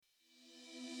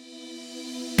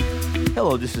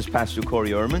Hello, this is Pastor Corey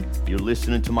Ehrman. You're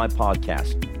listening to my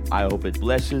podcast. I hope it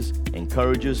blesses,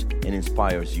 encourages, and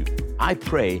inspires you. I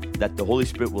pray that the Holy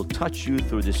Spirit will touch you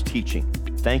through this teaching.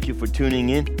 Thank you for tuning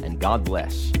in, and God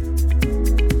bless.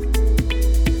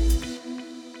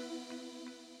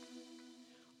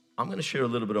 I'm going to share a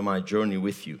little bit of my journey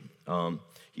with you. I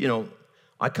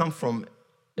come from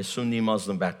a Sunni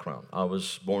Muslim background. I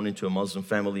was born into a Muslim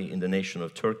family in the nation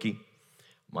of Turkey.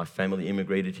 My family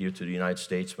immigrated here to the United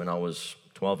States when I was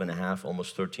 12 and a half,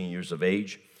 almost 13 years of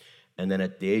age. And then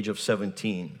at the age of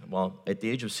 16,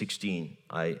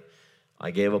 I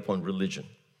gave up on religion.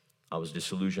 I was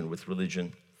disillusioned with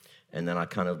religion. And then I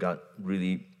kind of got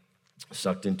really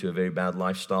sucked into a very bad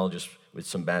lifestyle, just with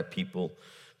some bad people,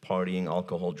 partying,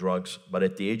 alcohol, drugs. But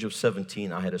at the age of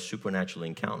 17, I had a supernatural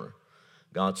encounter.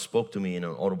 God spoke to me in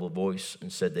an audible voice and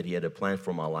said that He had a plan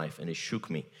for my life, and it shook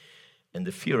me. And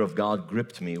the fear of God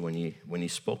gripped me when he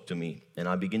spoke to me, and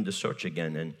I began to search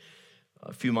again. And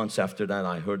a few months after that,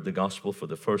 I heard the gospel for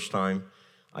the first time.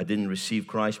 I didn't receive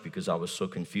Christ because I was so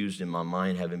confused in my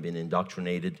mind, having been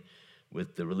indoctrinated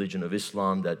with the religion of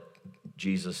Islam, that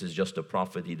Jesus is just a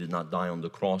prophet. He did not die on the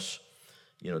cross.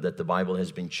 That the Bible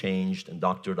has been changed and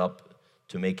doctored up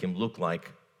to make Him look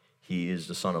like He is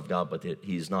the Son of God, but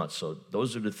He is not. So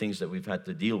those are the things that we've had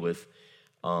to deal with,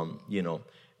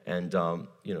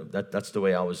 that's the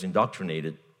way I was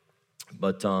indoctrinated.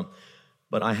 But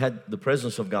I had the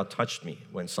presence of God touched me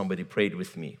when somebody prayed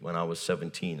with me when I was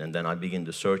 17. And then I began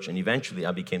to search, and eventually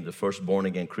I became the first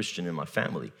born-again Christian in my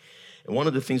family. And one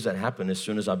of the things that happened as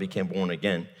soon as I became born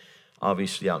again,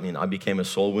 obviously, I became a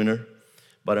soul winner.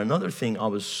 But another thing, I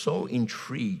was so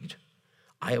intrigued.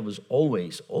 I was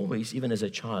always, even as a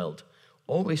child,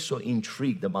 always so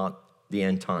intrigued about the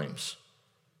end times,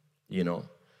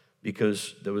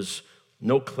 because there was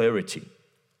no clarity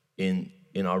in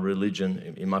our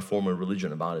religion, in my former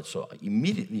religion about it. So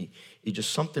immediately,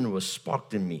 something was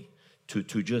sparked in me to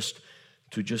just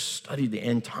study the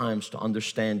end times, to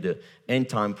understand the end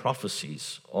time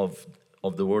prophecies of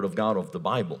the Word of God, of the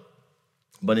Bible.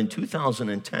 But in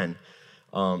 2010,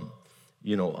 I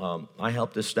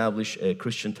helped establish a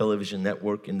Christian television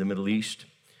network in the Middle East.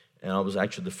 And I was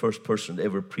actually the first person to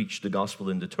ever preach the gospel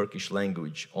in the Turkish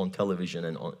language on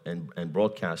television and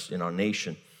broadcast in our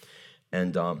nation.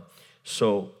 And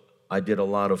so I did a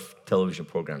lot of television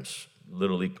programs,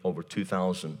 literally over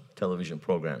 2,000 television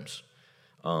programs.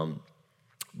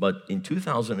 But in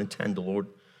 2010, the Lord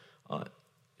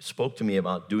spoke to me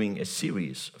about doing a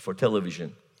series for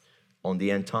television on the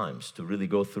end times, to really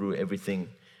go through everything,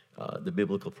 the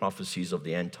biblical prophecies of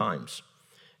the end times.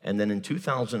 And then in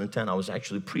 2010, I was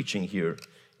actually preaching here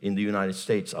in the United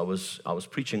States. I was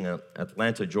preaching at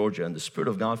Atlanta, Georgia, and the Spirit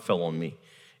of God fell on me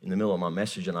in the middle of my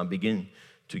message, and I began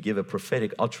to give a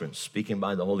prophetic utterance, speaking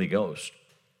by the Holy Ghost.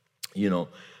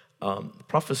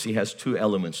 Prophecy has two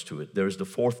elements to it. There's the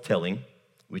forthtelling,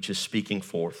 which is speaking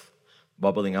forth,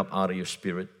 bubbling up out of your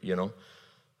spirit, The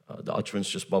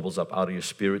utterance just bubbles up out of your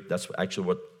spirit. That's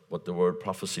actually what the word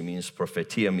prophecy means.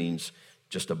 Prophetia means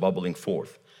just a bubbling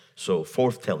forth. So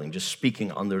forthtelling, just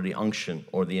speaking under the unction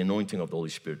or the anointing of the Holy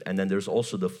Spirit. And then there's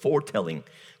also the foretelling,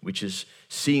 which is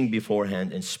seeing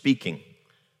beforehand and speaking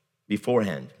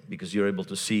beforehand, because you're able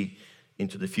to see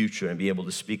into the future and be able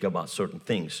to speak about certain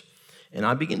things. And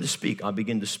I begin to speak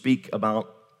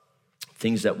about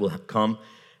things that will come.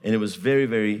 And it was very,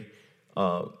 very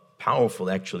powerful,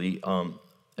 actually.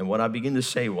 And what I begin to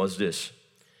say was this,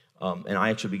 and I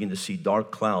actually begin to see dark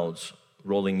clouds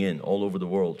rolling in all over the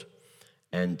world.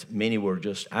 And many were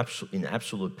just in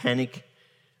absolute panic.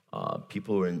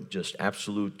 People were in just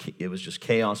it was just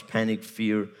chaos, panic,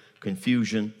 fear,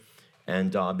 confusion.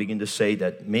 And I begin to say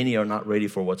that many are not ready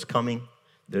for what's coming.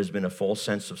 There's been a false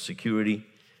sense of security,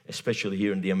 especially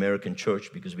here in the American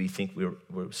church, because we think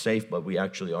we're safe, but we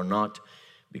actually are not,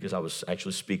 because I was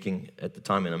actually speaking at the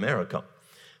time in America.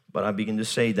 But I begin to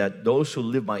say that those who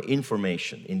live by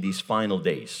information in these final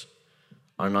days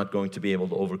are not going to be able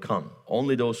to overcome.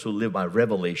 Only those who live by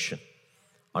revelation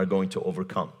are going to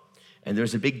overcome. And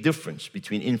there's a big difference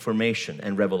between information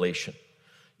and revelation.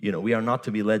 We are not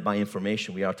to be led by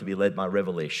information. We are to be led by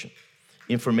revelation.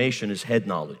 Information is head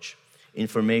knowledge.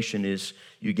 Information is,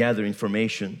 you gather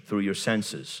information through your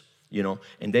senses,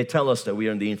 And they tell us that we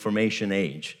are in the information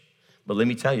age. But let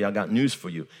me tell you, I got news for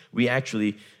you. We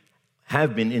actually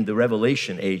have been in the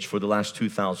revelation age for the last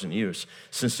 2,000 years.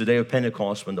 Since the day of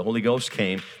Pentecost, when the Holy Ghost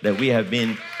came, that we have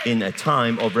been in a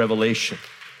time of revelation.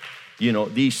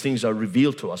 These things are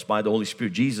revealed to us by the Holy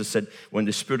Spirit. Jesus said, when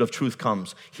the Spirit of truth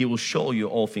comes, He will show you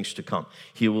all things to come.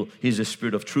 He's the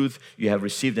Spirit of truth. You have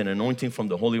received an anointing from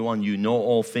the Holy One. You know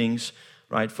all things.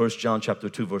 right? 1 John chapter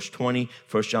 2, verse 20,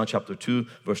 1 John chapter 2,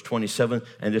 verse 27,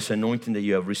 and this anointing that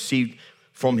you have received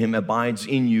from him abides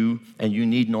in you, and you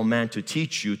need no man to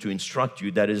teach you, to instruct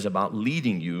you. That is about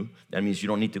leading you. That means you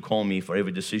don't need to call me for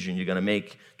every decision you're going to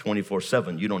make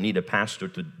 24/7. You don't need a pastor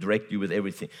to direct you with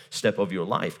every step of your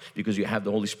life, because you have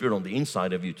the Holy Spirit on the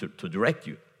inside of you to direct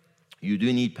you. You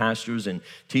do need pastors and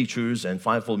teachers and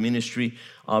fivefold ministry,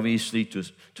 obviously,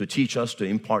 to teach us, to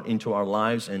impart into our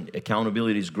lives. And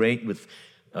accountability is great with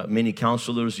many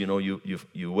counselors. You know,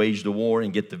 you wage the war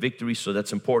and get the victory, so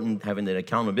that's important, having that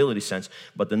accountability sense.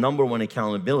 But the number one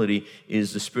accountability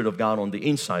is the Spirit of God on the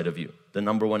inside of you. The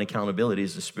number one accountability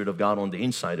is the Spirit of God on the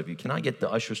inside of you. Can I get the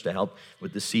ushers to help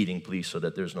with the seating, please, so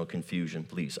that there's no confusion,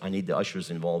 please? I need the ushers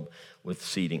involved with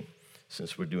seating,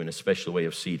 since we're doing a special way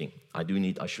of seating. I do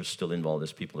need ushers still involved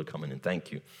as people are coming in.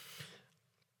 Thank you.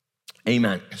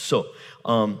 Amen. So,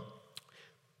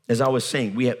 as I was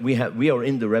saying, we are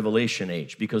in the revelation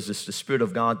age, because it's the Spirit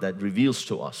of God that reveals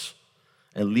to us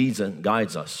and leads and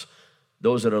guides us.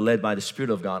 Those that are led by the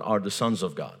Spirit of God are the sons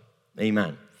of God.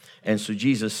 Amen. And so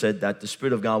Jesus said that the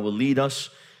Spirit of God will lead us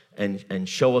and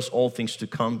show us all things to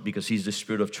come, because He's the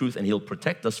Spirit of truth, and He'll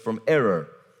protect us from error.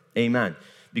 Amen.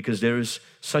 Because there is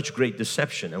such great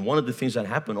deception. And one of the things that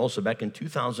happened also back in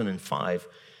 2005,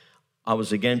 I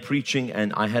was again preaching,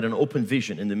 and I had an open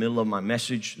vision in the middle of my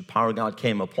message. The power of God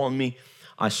came upon me.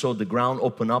 I saw the ground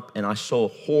open up, and I saw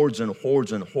hordes and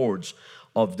hordes and hordes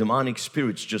of demonic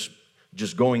spirits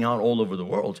just going out all over the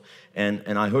world. And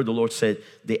I heard the Lord say,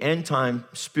 the end time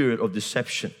spirit of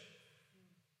deception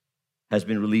has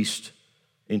been released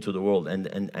into the world.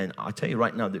 And I tell you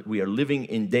right now that we are living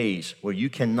in days where you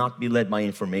cannot be led by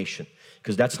information,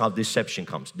 because that's how deception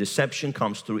comes. Deception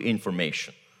comes through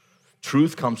information.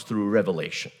 Truth comes through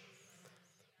revelation.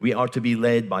 We are to be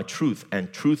led by truth,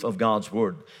 and truth of God's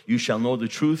word. You shall know the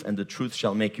truth, and the truth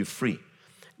shall make you free.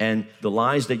 And the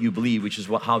lies that you believe, which is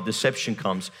how deception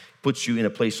comes, puts you in a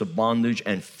place of bondage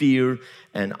and fear.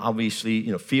 And obviously,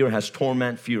 you know, fear has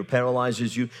torment. Fear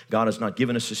paralyzes you. God has not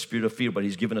given us a spirit of fear, but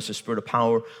He's given us a spirit of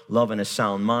power, love, and a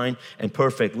sound mind. And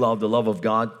perfect love, the love of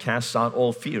God, casts out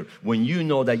all fear. When you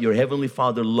know that your Heavenly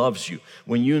Father loves you,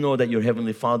 when you know that your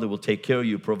Heavenly Father will take care of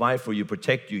you, provide for you,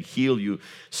 protect you, heal you,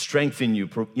 strengthen you,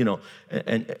 you know,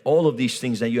 and all of these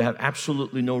things, then you have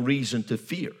absolutely no reason to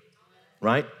fear,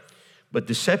 right? But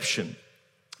deception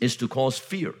is to cause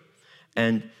fear.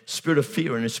 And spirit of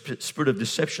fear and spirit of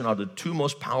deception are the two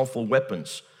most powerful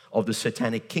weapons of the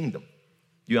satanic kingdom.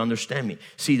 Do you understand me?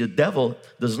 See, the devil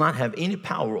does not have any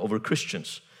power over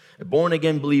Christians. A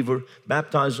born-again believer,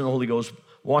 baptized in the Holy Ghost,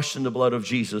 washed in the blood of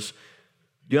Jesus,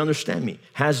 do you understand me?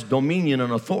 Has dominion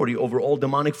and authority over all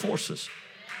demonic forces.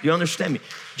 Do you understand me?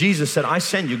 Jesus said, I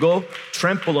send you, go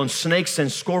trample on snakes and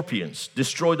scorpions,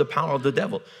 destroy the power of the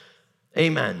devil.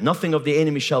 Amen. Nothing of the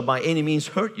enemy shall by any means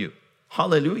hurt you.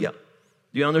 Hallelujah.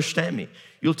 Do you understand me?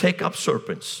 You'll take up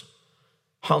serpents.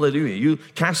 Hallelujah. You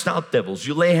cast out devils.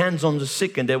 You lay hands on the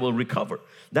sick and they will recover.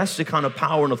 That's the kind of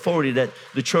power and authority that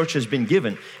the church has been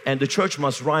given. And the church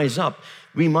must rise up.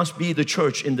 We must be the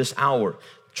church in this hour.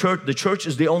 The church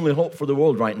is the only hope for the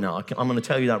world right now. I'm going to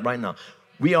tell you that right now.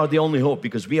 We are the only hope,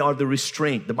 because we are the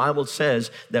restraint. The Bible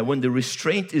says that when the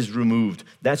restraint is removed,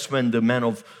 that's when the man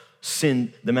of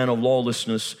sin, the man of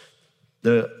lawlessness,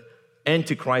 the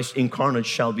Antichrist incarnate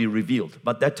shall be revealed.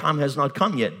 But that time has not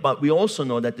come yet. But we also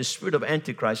know that the spirit of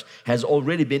Antichrist has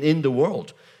already been in the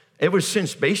world ever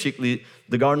since basically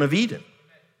the Garden of Eden,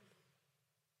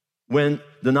 when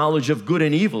the knowledge of good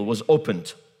and evil was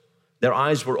opened. Their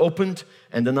eyes were opened,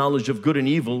 and the knowledge of good and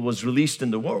evil was released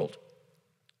in the world.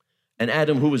 And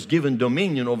Adam, who was given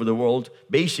dominion over the world,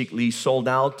 basically sold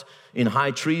out in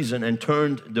high treason and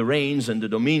turned the reins and the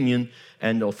dominion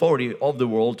and the authority of the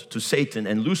world to Satan,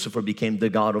 and Lucifer became the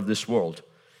god of this world.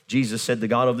 Jesus said, the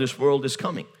god of this world is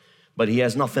coming, but he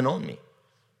has nothing on me.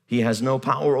 He has no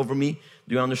power over me.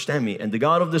 Do you understand me? And the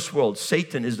god of this world,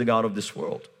 Satan, is the god of this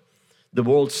world, the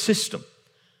world system.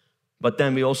 But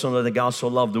then we also know that God so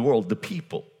loved the world, the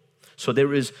people. So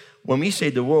there is, when we say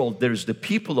the world, there's the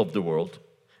people of the world,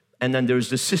 and then there's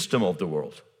the system of the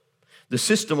world. The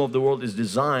system of the world is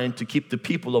designed to keep the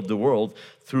people of the world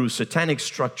through satanic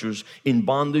structures in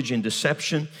bondage, in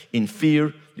deception, in fear,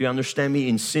 do you understand me?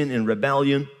 In sin, in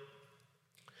rebellion.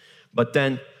 But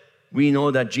then we know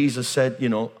that Jesus said, you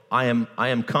know, I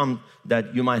am come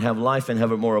that you might have life and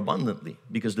have it more abundantly,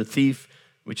 because the thief,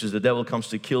 which is the devil, comes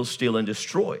to kill, steal, and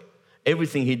destroy.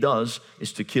 Everything he does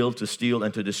is to kill, to steal,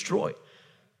 and to destroy.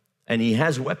 And he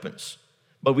has weapons.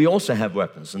 But we also have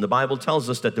weapons. And the Bible tells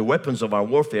us that the weapons of our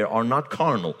warfare are not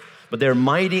carnal, but they're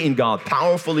mighty in God,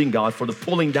 powerful in God for the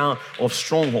pulling down of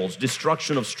strongholds,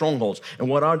 destruction of strongholds. And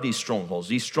what are these strongholds?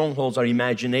 These strongholds are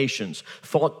imaginations,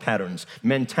 thought patterns,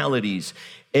 mentalities,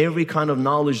 every kind of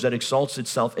knowledge that exalts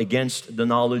itself against the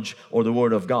knowledge or the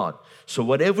Word of God. So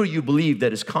whatever you believe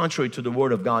that is contrary to the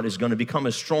Word of God is going to become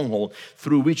a stronghold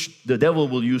through which the devil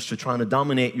will use to try to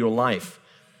dominate your life.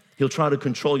 He'll try to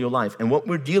control your life. And what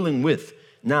we're dealing with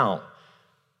now,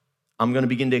 I'm going to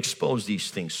begin to expose these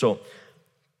things. So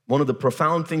one of the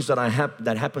profound things that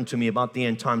that happened to me about the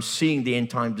end time, seeing the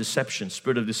end time deception,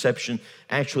 spirit of deception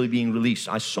actually being released.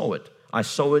 I saw it. I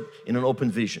saw it in an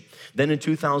open vision. Then in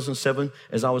 2007,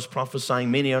 as I was prophesying,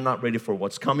 many are not ready for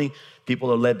what's coming. People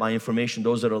are led by information.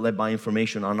 Those that are led by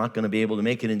information are not going to be able to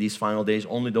make it in these final days.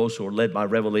 Only those who are led by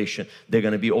revelation, they're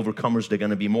going to be overcomers. They're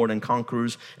going to be more than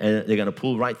conquerors. And they're going to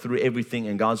pull right through everything.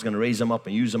 And God's going to raise them up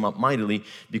and use them up mightily,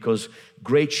 because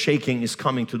great shaking is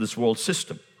coming to this world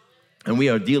system. And we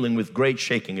are dealing with great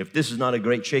shaking. If this is not a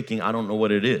great shaking, I don't know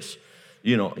what it is.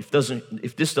 You know, if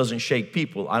this doesn't shake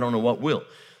people, I don't know what will.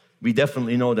 We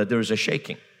definitely know that there is a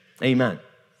shaking. Amen.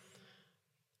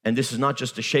 And this is not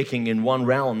just a shaking in one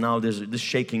realm. Now this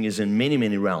shaking is in many,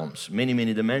 many realms, many,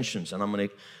 many dimensions. And I'm going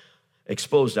to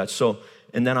expose that. So,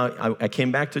 and then I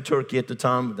came back to Turkey at the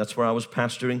time. That's where I was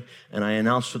pastoring. And I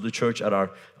announced to the church at our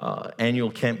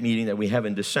annual camp meeting that we have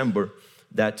in December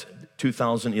that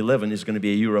 2011 is going to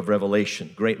be a year of revelation,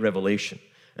 great revelation.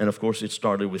 And of course, it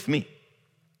started with me.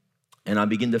 And I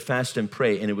began to fast and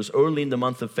pray. And it was early in the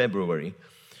month of February.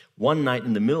 One night,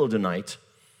 in the middle of the night,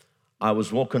 I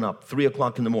was woken up, 3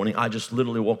 o'clock in the morning. I just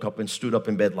literally woke up and stood up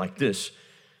in bed like this.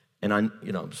 And I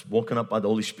was woken up by the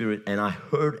Holy Spirit, and I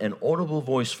heard an audible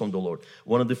voice from the Lord.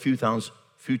 One of the few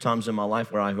times in my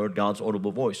life where I heard God's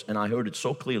audible voice. And I heard it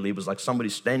so clearly. It was like somebody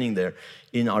standing there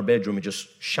in our bedroom and just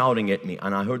shouting at me.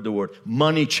 And I heard the word,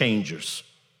 money changers.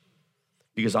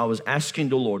 Because I was asking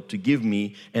the Lord to give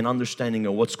me an understanding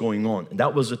of what's going on. And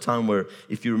that was a time where,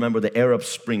 if you remember, the Arab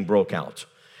Spring broke out.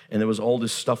 And there was all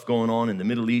this stuff going on in the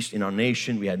Middle East, in our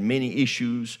nation. We had many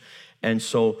issues. And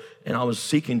I was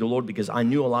seeking the Lord because I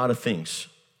knew a lot of things.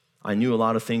 I knew a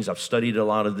lot of things. I've studied a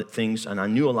lot of things, and I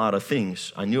knew a lot of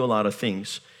things.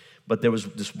 But there was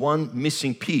this one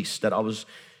missing piece that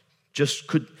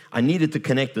I needed to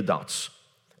connect the dots.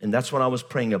 And that's what I was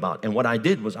praying about. And what I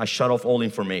did was I shut off all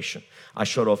information. I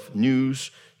shut off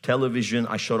news, television,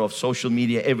 I shut off social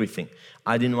media, everything.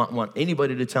 I didn't want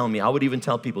anybody to tell me. I would even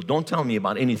tell people, don't tell me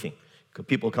about anything.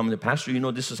 People come to,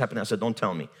 Pastor, this is happening. I said, don't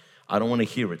tell me. I don't want to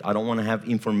hear it. I don't want to have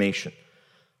information.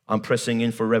 I'm pressing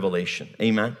in for revelation.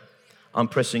 Amen. I'm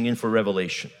pressing in for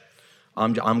revelation.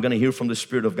 I'm going to hear from the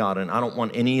Spirit of God, and I don't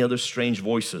want any other strange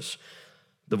voices.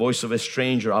 The voice of a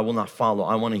stranger I will not follow.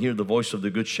 I want to hear the voice of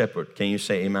the Good Shepherd. Can you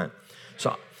say amen?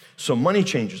 So money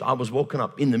changers. I was woken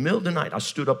up. In the middle of the night, I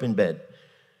stood up in bed,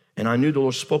 and I knew the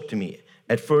Lord spoke to me.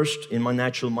 At first, in my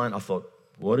natural mind, I thought,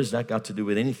 what has that got to do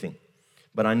with anything?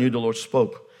 But I knew the Lord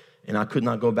spoke, and I could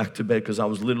not go back to bed because I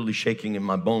was literally shaking in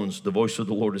my bones. The voice of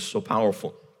the Lord is so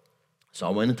powerful. So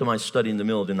I went into my study in the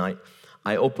middle of the night.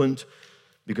 I opened,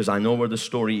 because I know where the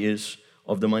story is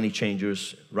of the money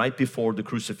changers, right before the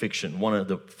crucifixion, one of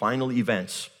the final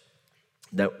events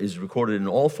that is recorded in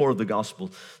all four of the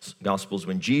Gospels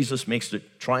when Jesus makes the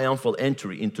triumphal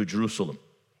entry into Jerusalem.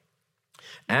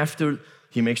 After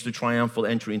he makes the triumphal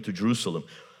entry into Jerusalem,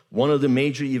 one of the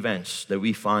major events that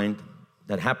we find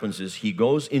that happens is he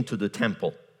goes into the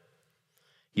temple.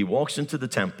 He walks into the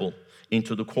temple,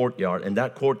 into the courtyard, and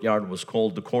that courtyard was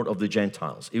called the court of the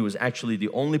Gentiles. It was actually the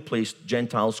only place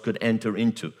Gentiles could enter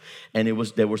into, and they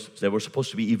were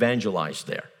supposed to be evangelized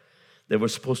there. They were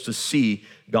supposed to see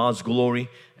God's glory,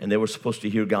 and they were supposed to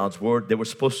hear God's word. They were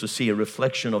supposed to see a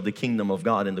reflection of the kingdom of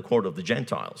God in the court of the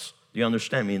Gentiles. Do you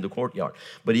understand me? In the courtyard.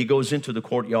 But he goes into the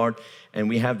courtyard, and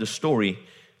we have the story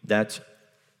that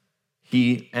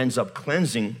he ends up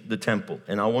cleansing the temple.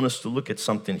 And I want us to look at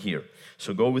something here.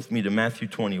 So go with me to Matthew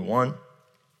 21.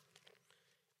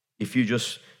 If you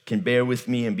just can bear with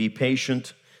me and be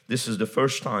patient, this is the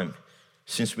first time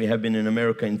since we have been in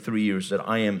America in 3 years that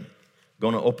I am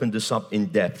going to open this up in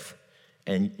depth.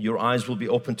 And your eyes will be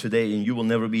open today, and you will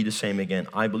never be the same again.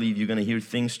 I believe you're going to hear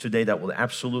things today that will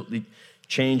absolutely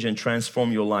change and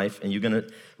transform your life, and you're going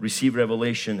to receive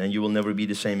revelation, and you will never be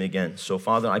the same again. So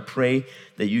Father, I pray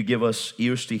that you give us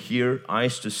ears to hear,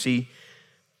 eyes to see,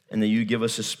 and that you give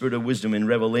us a spirit of wisdom and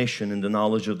revelation and the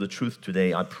knowledge of the truth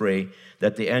today. I pray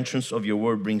that the entrance of your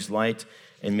word brings light,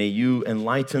 and may you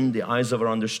enlighten the eyes of our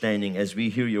understanding as we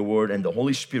hear your word, and the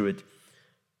Holy Spirit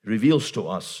reveals to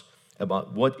us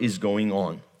about what is going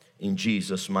on in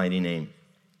Jesus' mighty name.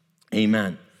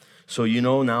 Amen. So you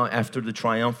know now after the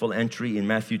triumphal entry in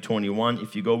Matthew 21,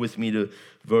 if you go with me to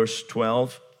verse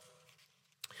 12,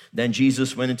 then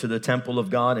Jesus went into the temple of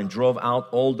God and drove out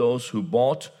all those who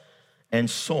bought and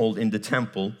sold in the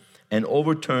temple and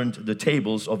overturned the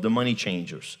tables of the money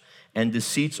changers and the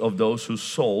seats of those who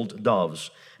sold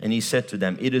doves. And he said to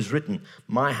them, it is written,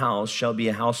 my house shall be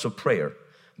a house of prayer.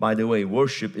 By the way,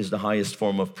 worship is the highest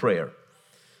form of prayer.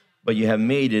 But you have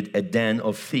made it a den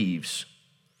of thieves.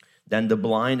 Then the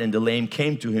blind and the lame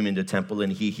came to him in the temple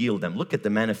and he healed them. Look at the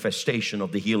manifestation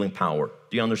of the healing power.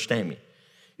 Do you understand me?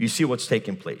 You see what's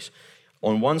taking place.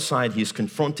 On one side, he's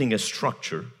confronting a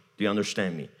structure. Do you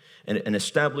understand me? An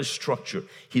established structure.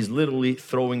 He's literally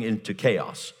throwing it into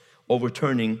chaos.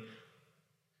 Overturning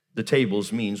the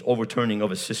tables means overturning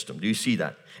of a system. Do you see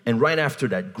that? And right after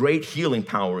that, great healing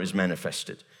power is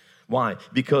manifested. Why?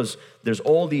 Because there's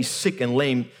all these sick and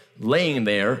lame laying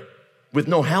there with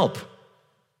no help.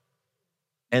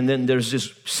 And then there's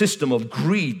this system of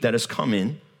greed that has come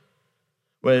in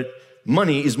where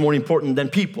money is more important than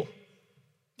people.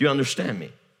 Do you understand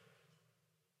me?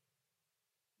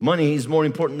 Money is more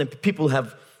important than people.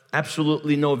 Have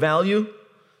absolutely no value.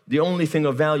 The only thing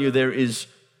of value there is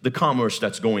the commerce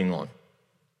that's going on.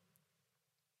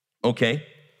 Okay?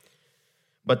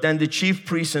 But then the chief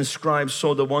priests and scribes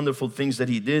saw the wonderful things that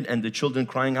he did, and the children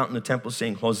crying out in the temple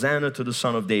saying, Hosanna to the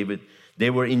Son of David. They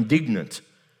were indignant.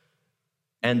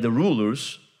 And the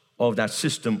rulers of that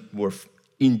system were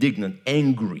indignant,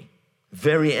 angry,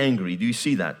 very angry. Do you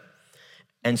see that?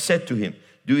 And said to him,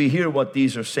 do you hear what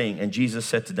these are saying? And Jesus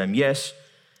said to them, yes.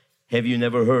 Have you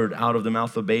never heard, out of the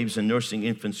mouth of babes and nursing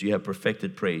infants you have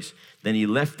perfected praise? Then he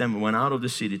left them and went out of the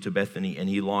city to Bethany, and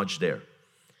he lodged there.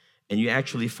 And you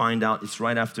actually find out, it's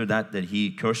right after that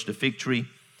he cursed the fig tree.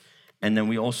 And then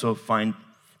we also find,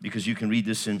 because you can read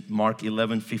this in Mark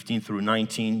 11, 15 through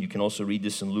 19. You can also read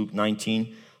this in Luke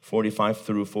 19, 45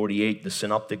 through 48. The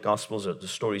synoptic gospels, the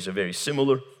stories are very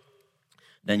similar.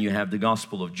 Then you have the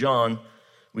Gospel of John,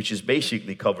 which is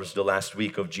basically covers the last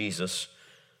week of Jesus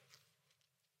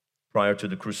prior to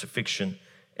the crucifixion.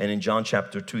 And in John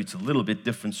chapter 2, it's a little bit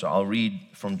different. So I'll read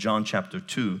from John chapter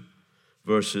 2,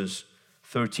 verses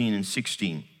 13 and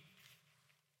 16.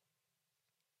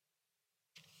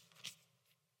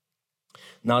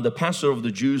 Now the Passover of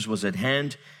the Jews was at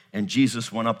hand, and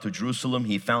Jesus went up to Jerusalem.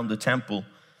 He found in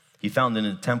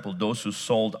the temple those who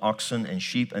sold oxen and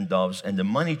sheep and doves and the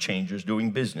money changers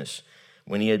doing business.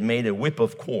 When he had made a whip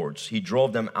of cords, he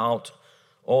drove them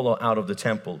all out of the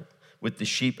temple with the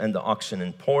sheep and the oxen,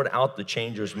 and poured out the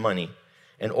changers' money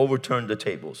and overturned the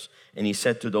tables. And he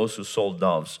said to those who sold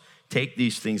doves, take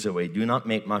these things away. Do not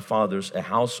make my father's a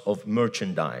house of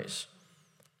merchandise.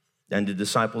 Then the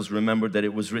disciples remembered that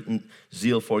it was written,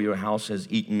 zeal for your house has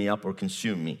eaten me up or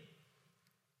consumed me.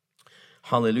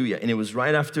 Hallelujah. And it was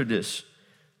right after this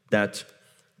that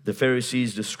the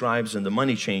Pharisees, the scribes, and the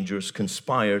money changers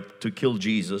conspired to kill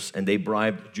Jesus, and they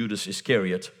bribed Judas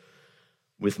Iscariot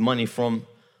with money from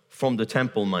the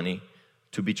temple money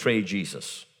to betray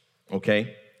Jesus.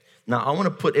 Okay? Now, I want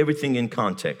to put everything in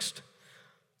context,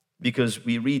 because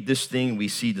we read this thing, we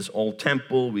see this old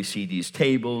temple, we see these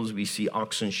tables, we see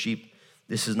oxen, sheep.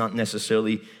 This is not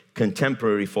necessarily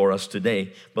contemporary for us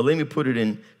today, but let me put it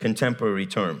in contemporary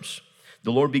terms.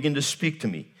 The Lord began to speak to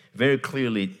me very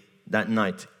clearly that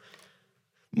night.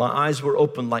 My eyes were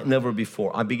open like never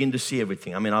before. I began to see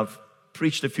everything. I mean, I've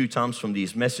preached a few times from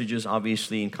these messages,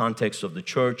 obviously in context of the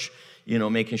church,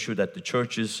 making sure that the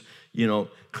church is,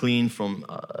 cleansed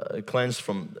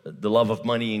from the love of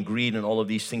money and greed and all of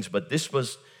these things. But this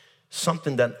was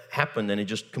something that happened, and it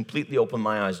just completely opened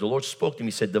my eyes. The Lord spoke to me,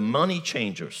 He said, the money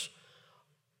changers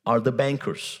are the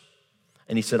bankers.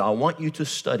 And He said, I want you to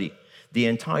study the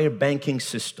entire banking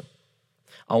system.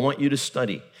 I want you to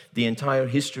study the entire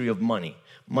history of money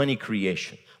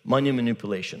creation, money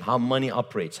manipulation, how money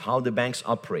operates, how the banks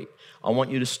operate. I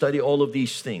want you to study all of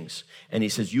these things. And He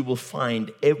says, you will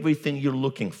find everything you're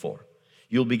looking for.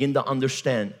 You'll begin to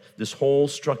understand this whole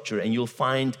structure, and you'll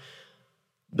find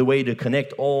the way to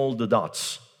connect all the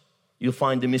dots. You'll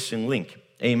find the missing link.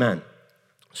 Amen.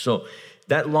 So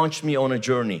that launched me on a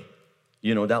journey.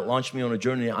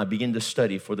 I began to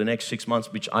study for the next 6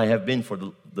 months, which I have been for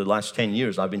the last 10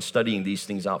 years. I've been studying these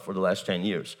things out for the last 10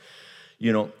 years.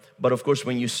 But of course,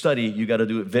 when you study, you got to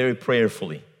do it very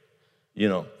prayerfully,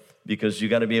 because you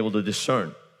got to be able to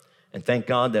discern. And thank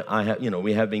God that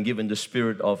we have been given the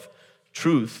spirit of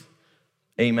truth.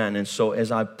 Amen. And so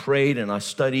as I prayed and I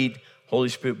studied, Holy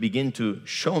Spirit began to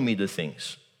show me the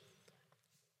things.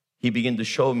 He began to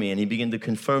show me, and He began to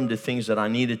confirm the things that I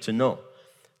needed to know,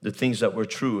 the things that were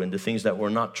true and the things that were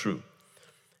not true.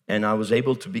 And I was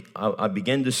able to I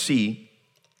began to see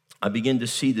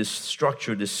this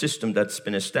structure, this system that's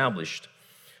been established.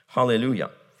 Hallelujah.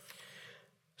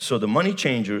 So the money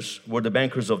changers were the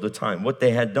bankers of the time. What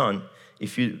they had done,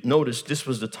 if you notice, this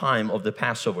was the time of the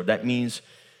Passover. That means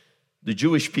the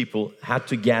Jewish people had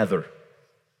to gather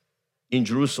in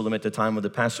Jerusalem at the time of the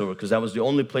Passover, because that was the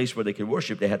only place where they could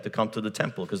worship. They had to come to the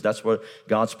temple because that's where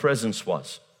God's presence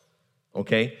was.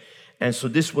 Okay? And so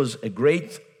this was a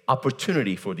great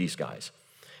opportunity for these guys.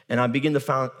 And I begin to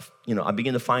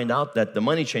find out that the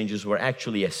money changers were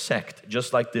actually a sect,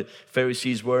 just like the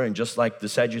Pharisees were and just like the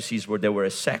Sadducees were. They were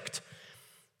a sect.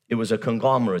 It was a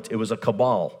conglomerate. It was a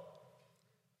cabal.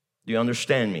 Do you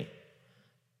understand me?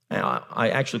 I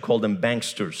actually call them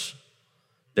banksters.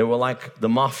 They were like the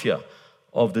mafia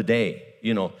of the day,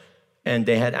 and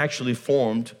they had actually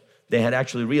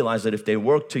realized that if they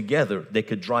worked together, they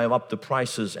could drive up the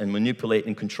prices and manipulate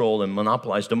and control and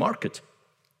monopolize the market.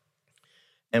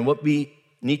 And what we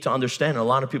need to understand, a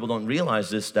lot of people don't realize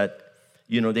this, that,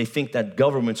 they think that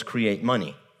governments create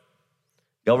money.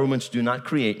 Governments do not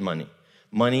create money.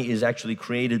 Money is actually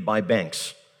created by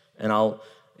banks. And I'll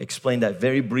explain that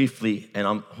very briefly,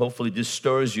 and hopefully this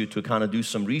stirs you to kind of do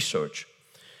some research.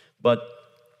 But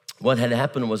what had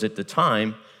happened was, at the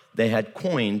time, they had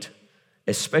coined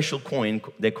a special coin.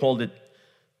 They called it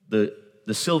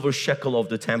the silver shekel of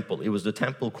the temple. It was the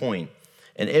temple coin.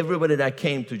 And everybody that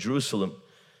came to Jerusalem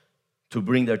to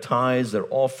bring their tithes, their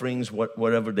offerings,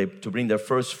 to bring their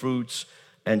first fruits,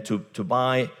 and to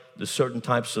buy the certain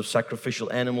types of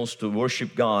sacrificial animals to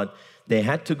worship God, they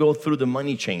had to go through the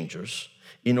money changers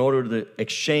in order to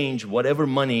exchange whatever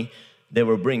money they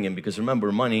were bringing. Because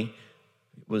remember, money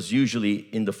was usually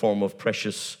in the form of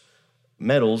precious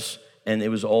metals, and it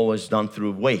was always done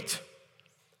through weight.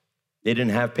 They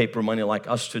didn't have paper money like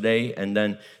us today, and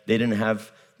then they didn't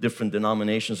have different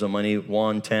denominations of money,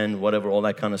 1, 10, whatever, all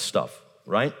that kind of stuff,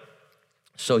 right?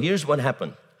 So here's what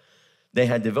happened. They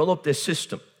had developed a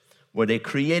system where they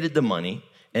created the money,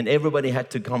 and everybody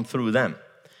had to come through them.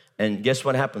 And guess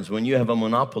what happens? When you have a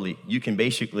monopoly, you can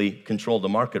basically control the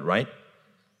market, right?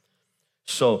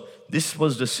 So this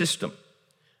was the system,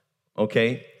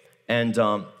 okay? And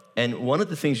one of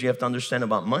the things you have to understand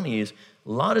about money is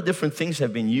a lot of different things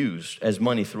have been used as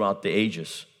money throughout the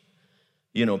ages.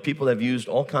 People have used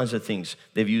all kinds of things.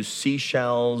 They've used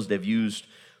seashells, they've used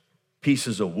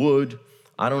pieces of wood.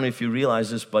 I don't know if you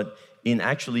realize this, but in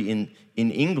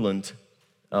England,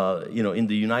 in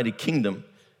the United Kingdom,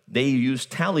 they used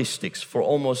tally sticks for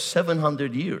almost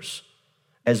 700 years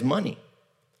as money.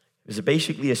 It was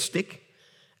basically a stick,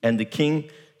 and the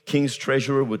king's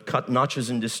treasurer would cut notches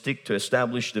in the stick to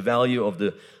establish the value of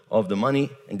the money,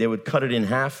 and they would cut it in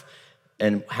half,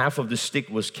 and half of the stick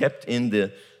was kept in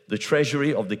the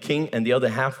treasury of the king, and the other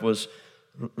half was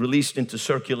released into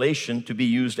circulation to be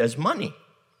used as money.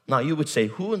 Now you would say,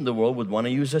 who in the world would want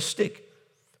to use a stick?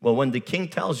 Well, when the king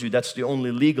tells you that's the only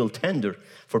legal tender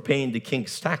for paying the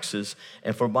king's taxes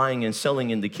and for buying and selling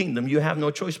in the kingdom, you have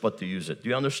no choice but to use it. Do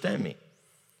you understand me?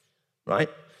 Right?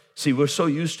 See, we're so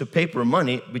used to paper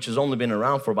money, which has only been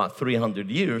around for about 300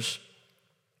 years,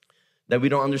 that we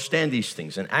don't understand these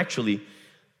things. And actually,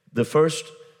 the first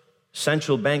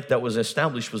central bank that was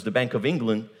established was the Bank of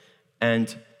England,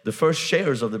 and the first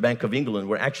shares of the Bank of England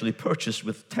were actually purchased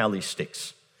with tally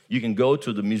sticks. You can go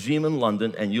to the museum in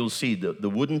London and you'll see the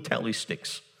wooden tally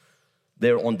sticks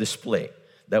there on display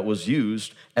that was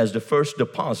used as the first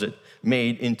deposit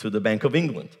made into the Bank of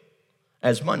England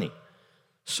as money.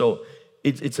 So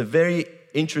it's a very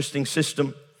interesting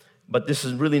system, but this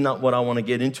is really not what I want to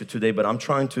get into today, but I'm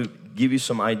trying to give you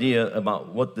some idea about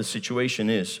what the situation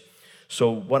is.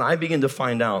 So what I begin to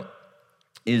find out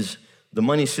is the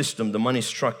money system, the money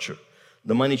structure.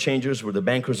 The money changers were the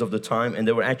bankers of the time, and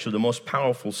they were actually the most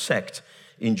powerful sect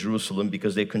in Jerusalem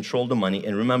because they controlled the money.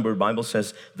 And remember, the Bible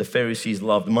says the Pharisees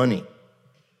loved money.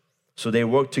 So they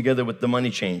worked together with the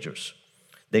money changers.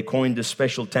 They coined this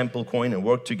special temple coin and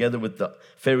worked together with the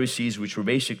Pharisees, which were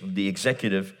basically the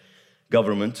executive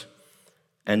government,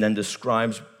 and then the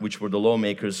scribes, which were the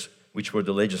lawmakers, which were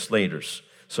the legislators.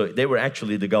 So they were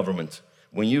actually the government.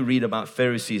 When you read about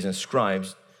Pharisees and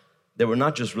scribes, they were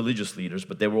not just religious leaders,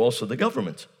 but they were also the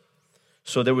government.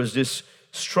 So there was this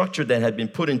structure that had been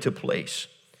put into place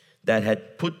that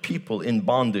had put people in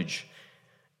bondage.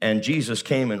 And Jesus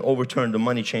came and overturned the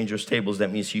money changers' tables.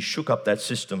 That means he shook up that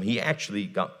system. He actually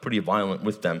got pretty violent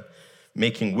with them,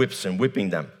 making whips and whipping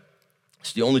them.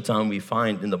 It's the only time we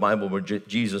find in the Bible where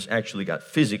Jesus actually got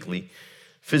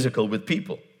physical with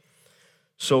people.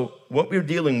 So what we're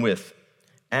dealing with,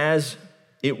 as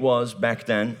it was back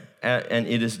then, and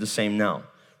it is the same now,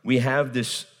 we have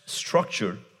this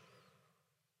structure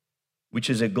which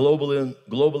is a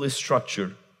globalist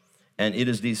structure, and it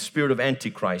is the spirit of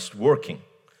Antichrist working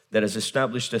that has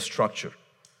established a structure.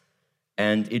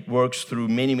 And it works through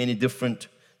many, many different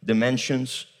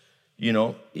dimensions. You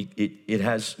know, it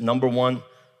has, number one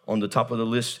on the top of the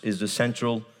list is the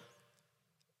central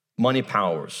money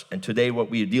powers. And today what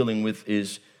we are dealing with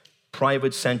is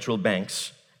private central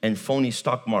banks and phony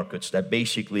stock markets that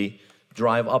basically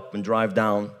drive up and drive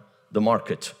down the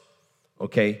market,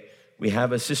 okay? We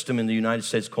have a system in the United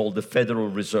States called the Federal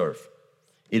Reserve.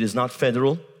 It is not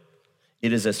federal.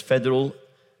 It is as federal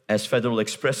as Federal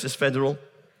Express is federal,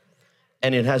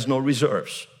 and it has no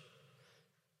reserves.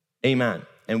 Amen.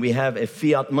 And we have a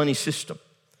fiat money system.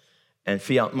 And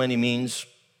fiat money means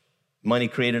money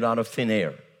created out of thin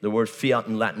air. The word fiat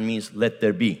in Latin means let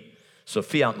there be. So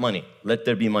fiat money, let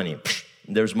there be money.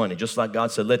 There's money. Just like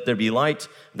God said, let there be light,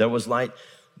 there was light.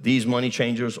 These money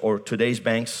changers or today's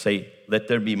banks say, let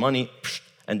there be money,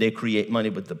 and they create money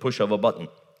with the push of a button.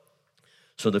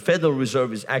 So the Federal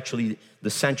Reserve is actually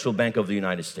the central bank of the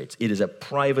United States. It is a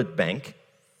private bank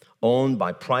owned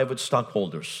by private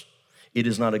stockholders. It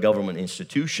is not a government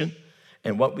institution.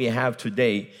 And what we have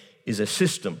today is a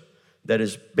system that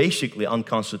is basically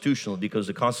unconstitutional because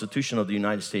the Constitution of the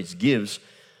United States gives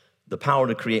the power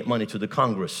to create money to the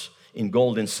Congress in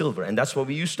gold and silver. And that's what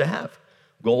we used to have.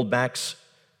 Gold backs,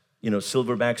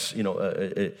 silver backs,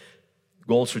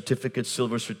 gold certificates,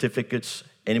 silver certificates.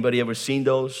 Anybody ever seen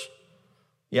those?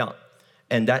 Yeah.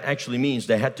 And that actually means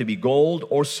there had to be gold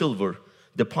or silver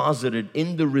deposited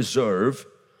in the reserve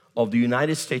of the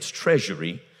United States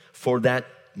Treasury for that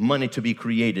money to be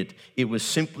created. It was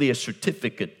simply a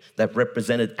certificate that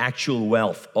represented actual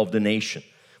wealth of the nation.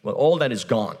 Well, all that is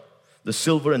gone. The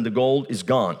silver and the gold is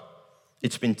gone.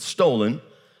 It's been stolen,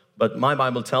 but my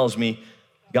Bible tells me,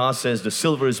 God says, the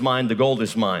silver is mine, the gold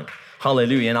is mine.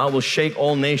 Hallelujah. And I will shake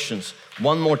all nations.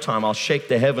 One more time, I'll shake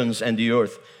the heavens and the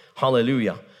earth.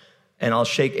 Hallelujah. And I'll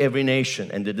shake every nation,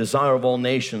 and the desire of all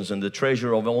nations and the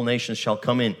treasure of all nations shall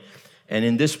come in. And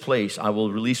in this place I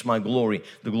will release my glory.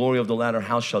 The glory of the latter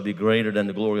house shall be greater than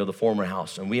the glory of the former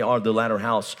house. And we are the latter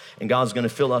house, and God's going to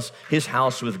fill us, His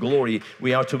house, with glory.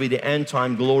 We are to be the end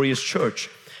time glorious church.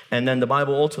 And then the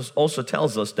Bible also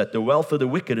tells us that the wealth of the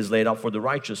wicked is laid out for the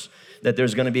righteous, that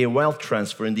there's going to be a wealth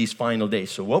transfer in these final days.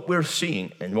 So what we're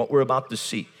seeing and what we're about to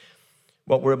see,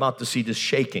 this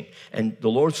shaking. And the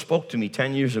Lord spoke to me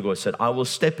 10 years ago. He said, I will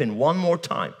step in one more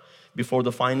time before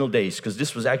the final days, because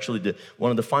this was actually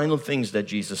one of the final things that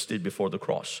Jesus did before the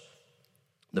cross.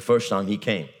 The first time He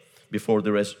came, before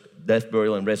the death,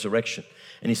 burial, and resurrection.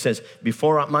 And He says,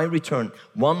 before my return,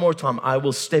 one more time I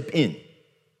will step in.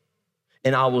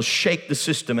 And I will shake the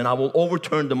system, and I will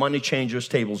overturn the money changers'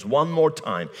 tables one more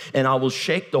time. And I will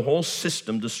shake the whole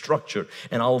system, the structure,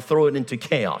 and I will throw it into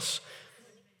chaos.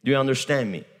 Do you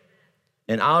understand me?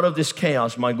 And out of this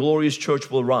chaos, my glorious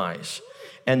church will rise.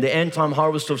 And the end time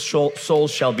harvest of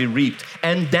souls shall be reaped.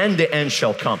 And then the end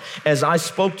shall come. As I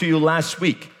spoke to you last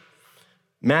week,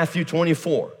 Matthew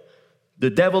 24, the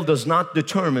devil does not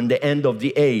determine the end of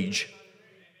the age.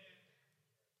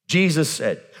 Jesus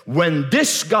said, when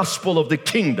this gospel of the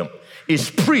kingdom is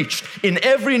preached in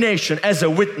every nation as a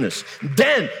witness,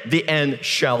 then the end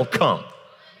shall come.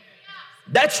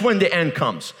 That's when the end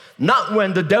comes, not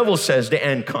when the devil says the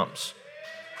end comes.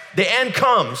 The end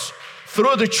comes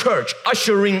through the church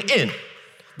ushering in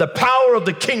the power of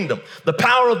the kingdom, the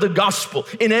power of the gospel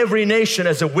in every nation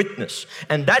as a witness.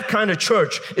 And that kind of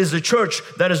church is the church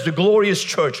that is the glorious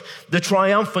church, the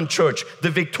triumphant church, the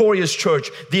victorious church,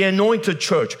 the anointed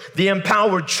church, the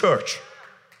empowered church.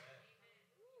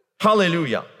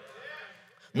 Hallelujah.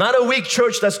 Not a weak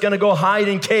church that's going to go hide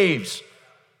in caves,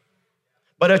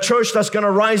 but a church that's going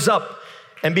to rise up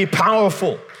and be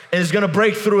powerful and is going to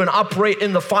break through and operate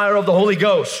in the fire of the Holy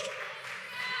Ghost.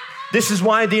 This is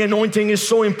why the anointing is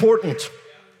so important.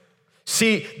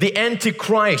 See, the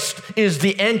Antichrist is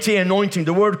the anti-anointing.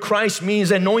 The word Christ means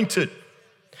anointed.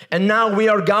 And now we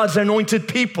are God's anointed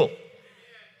people.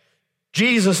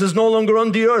 Jesus is no longer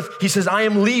on the earth. He says, I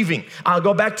am leaving. I'll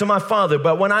go back to my Father.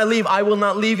 But when I leave, I will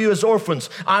not leave you as orphans.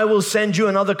 I will send you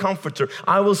another comforter.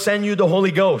 I will send you the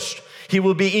Holy Ghost. He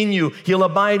will be in you. He'll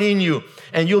abide in you.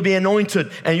 And you'll be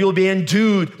anointed. And you'll be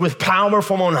endued with power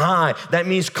from on high. That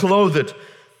means clothed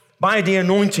by the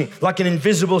anointing, like an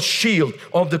invisible shield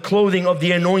of the clothing of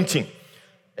the anointing.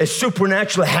 A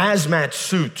supernatural hazmat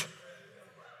suit.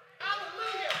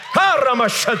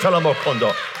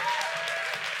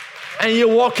 And you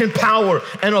walk in power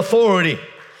and authority.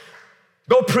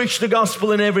 Go preach the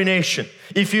gospel in every nation.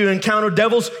 If you encounter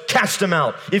devils, cast them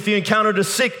out. If you encounter the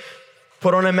sick,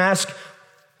 put on a mask,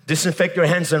 Disinfect your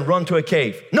hands and run to a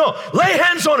cave. No, lay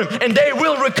hands on them and they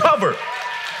will recover.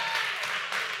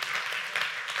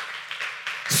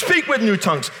 Speak with new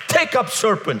tongues. Take up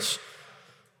serpents.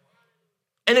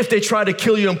 And if they try to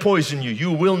kill you and poison you,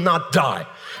 you will not die,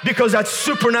 because that's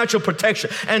supernatural protection.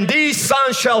 And these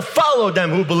signs shall follow them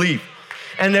who believe.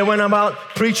 And they went about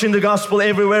preaching the gospel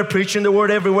everywhere, preaching the word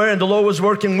everywhere, and the Lord was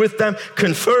working with them,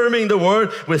 confirming the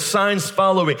word with signs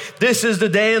following. This is the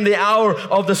day and the hour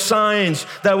of the signs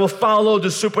that will follow the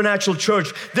supernatural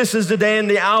church. This is the day and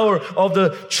the hour of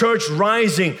the church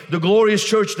rising, the glorious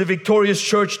church, the victorious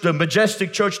church, the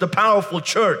majestic church, the powerful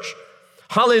church.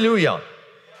 Hallelujah.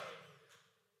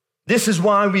 This is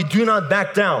why we do not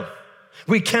back down.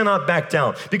 We cannot back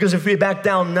down, because if we back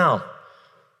down now,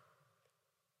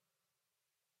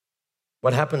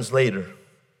 what happens later?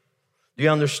 Do you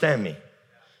understand me?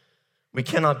 We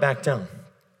cannot back down.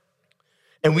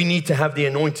 And we need to have the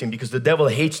anointing, because the devil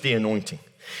hates the anointing.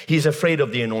 He's afraid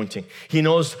of the anointing. He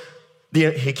knows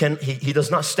he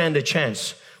does not stand a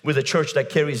chance with a church that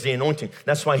carries the anointing.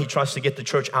 That's why he tries to get the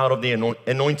church out of the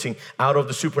anointing, out of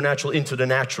the supernatural into the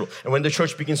natural. And when the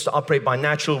church begins to operate by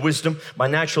natural wisdom, by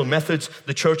natural methods,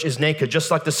 the church is naked,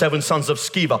 just like the 7 sons of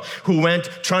Sceva, who went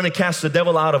trying to cast the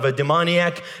devil out of a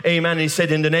demoniac. Amen. And he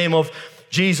said, in the name of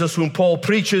Jesus, whom Paul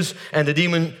preaches, and the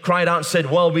demon cried out and said,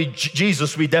 well,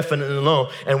 Jesus, we definitely know,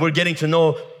 and we're getting to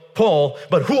know Paul,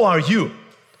 but who are you?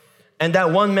 And that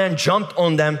one man jumped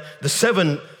on them, the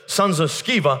 7 sons of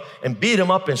Sceva, and beat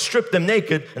them up and stripped them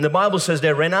naked. And the Bible says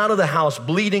they ran out of the house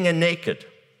bleeding and naked.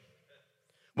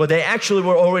 Well, they actually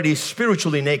were already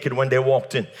spiritually naked when they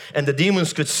walked in. And the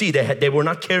demons could see they were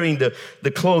not carrying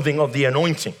the clothing of the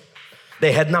anointing.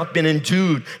 They had not been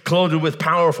endued, clothed with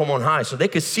power from on high. So they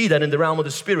could see that in the realm of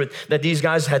the spirit, that these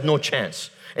guys had no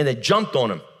chance. And they jumped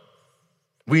on him.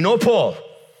 We know Paul.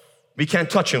 We can't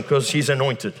touch him because he's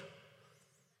anointed.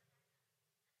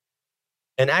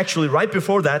 And actually, right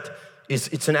before that,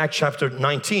 it's in Acts chapter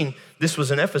 19. This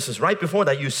was in Ephesus. Right before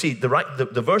that, you see the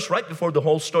verse right before the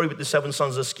whole story with the 7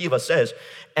 sons of Sceva says,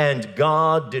 and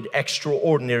God did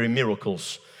extraordinary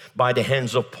miracles by the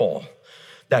hands of Paul,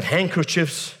 that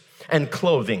handkerchiefs and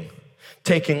clothing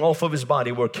taking off of his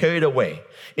body were carried away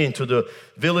into the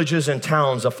villages and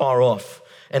towns afar off.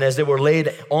 And as they were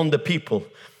laid on the people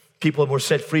were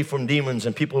set free from demons,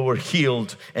 and people were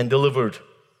healed and delivered.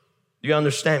 Do you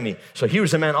understand me? So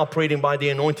here's a man operating by the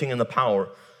anointing and the power.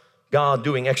 God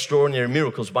doing extraordinary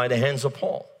miracles by the hands of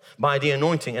Paul, by the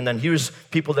anointing. And then here's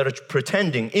people that are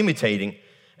pretending, imitating,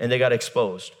 and they got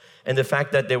exposed. And the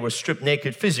fact that they were stripped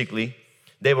naked physically,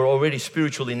 they were already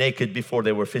spiritually naked before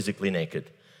they were physically naked.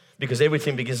 Because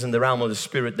everything begins in the realm of the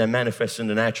spirit, then manifests in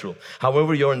the natural.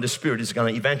 However you're in the spirit, it's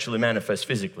going to eventually manifest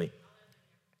physically.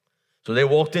 So they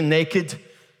walked in naked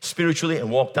spiritually and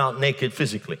walked out naked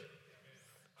physically.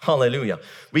 Hallelujah.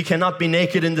 We cannot be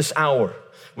naked in this hour.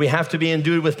 We have to be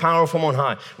endued with power from on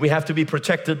high. We have to be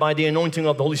protected by the anointing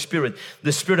of the Holy Spirit.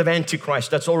 The spirit of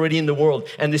Antichrist that's already in the world,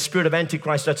 and the spirit of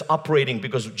Antichrist that's operating,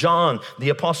 because John, the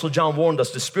Apostle John warned us,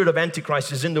 the spirit of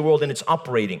Antichrist is in the world and it's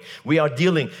operating. We are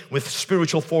dealing with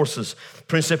spiritual forces,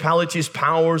 principalities,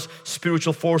 powers,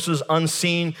 spiritual forces,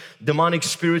 unseen, demonic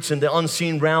spirits in the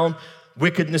unseen realm,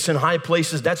 wickedness in high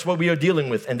places. That's what we are dealing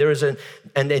with. And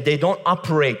they don't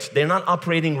operate. They're not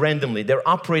operating randomly. They're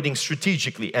operating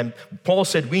strategically. And Paul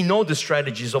said, we know the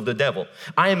strategies of the devil.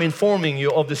 I am informing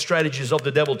you of the strategies of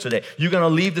the devil today. You're going to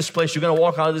leave this place. You're going to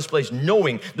walk out of this place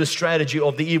knowing the strategy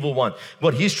of the evil one.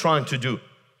 What he's trying to do.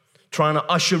 Trying to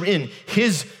usher in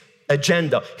his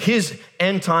agenda, his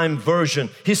end time version,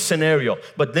 his scenario.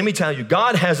 But let me tell you,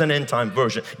 God has an end time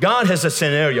version. God has a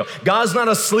scenario. God's not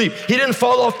asleep. He didn't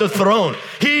fall off the throne.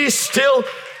 He's still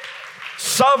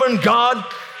sovereign God.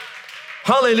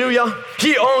 Hallelujah.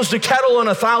 He owns the cattle on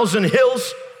 1,000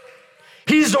 hills.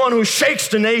 He's the one who shakes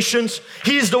the nations.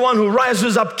 He's the one who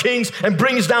rises up kings and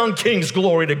brings down kings.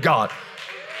 Glory to God.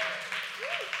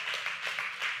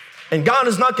 And God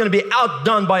is not going to be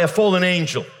outdone by a fallen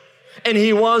angel. And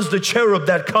he was the cherub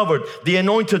that covered, the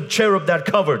anointed cherub that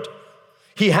covered.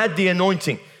 He had the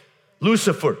anointing.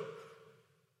 Lucifer.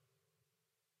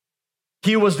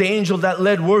 He was the angel that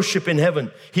led worship in heaven.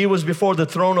 He was before the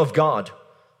throne of God.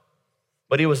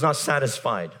 But he was not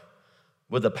satisfied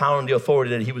with the power and the authority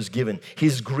that he was given.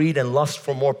 His greed and lust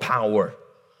for more power.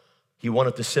 He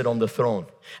wanted to sit on the throne.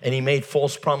 And he made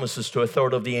false promises to a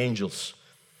third of the angels.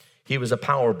 He was a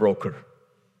power broker.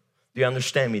 Do you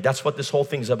understand me? That's what this whole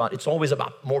thing is about. It's always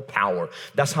about more power.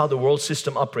 That's how the world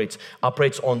system operates.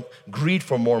 Operates on greed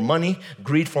for more money,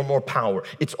 greed for more power.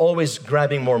 It's always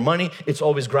grabbing more money. It's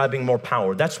always grabbing more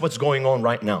power. That's what's going on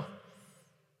right now.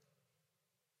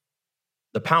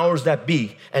 The powers that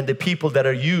be and the people that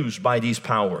are used by these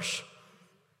powers.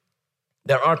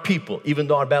 There are people, even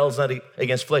though our battle is not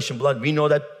against flesh and blood, we know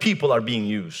that people are being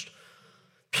used.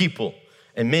 People,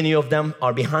 and many of them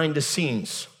are behind the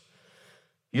scenes.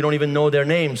 You don't even know their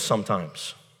names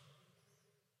sometimes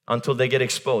until they get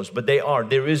exposed, but they are.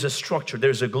 There is a structure,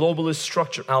 there's a globalist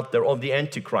structure out there of the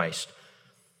Antichrist.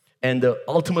 And the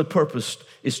ultimate purpose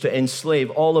is to enslave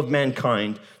all of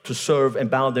mankind to serve and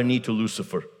bow their knee to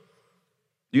Lucifer.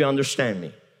 Do you understand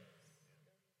me?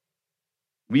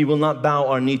 We will not bow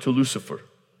our knee to Lucifer.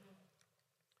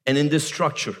 And in this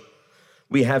structure,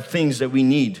 we have things that we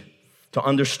need to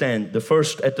understand. The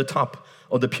first at the top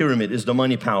of the pyramid is the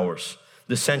money powers,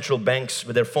 the central banks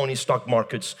with their phony stock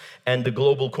markets, and the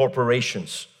global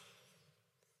corporations.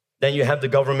 Then you have the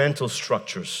governmental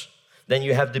structures. Then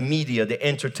you have the media, the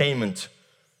entertainment,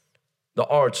 the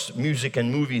arts, music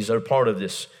and movies are part of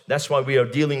this. That's why we are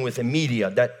dealing with a media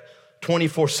that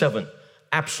 24/7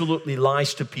 absolutely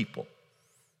lies to people,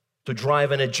 to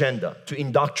drive an agenda, to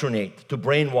indoctrinate, to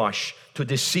brainwash, to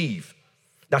deceive.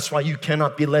 That's why you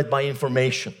cannot be led by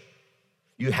information.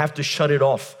 You have to shut it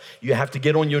off. You have to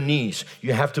get on your knees.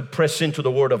 You have to press into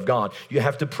the Word of God. You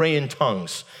have to pray in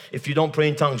tongues. If you don't pray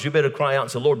in tongues, you better cry out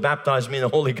and say, Lord, baptize me in the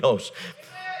Holy Ghost.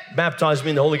 Baptize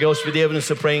me in the Holy Ghost with the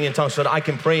evidence of praying in tongues so that I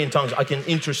can pray in tongues. I can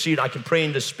intercede. I can pray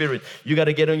in the Spirit. You got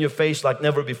to get on your face like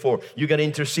never before. You got to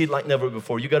intercede like never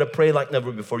before. You got to pray like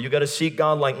never before. You got to seek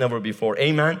God like never before.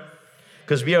 Amen?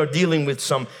 Because we are dealing with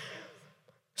some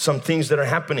things that are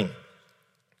happening.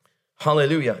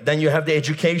 Hallelujah. Then you have the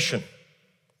education.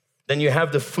 Then you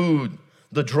have the food,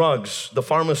 the drugs, the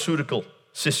pharmaceutical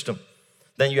system.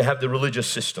 Then you have the religious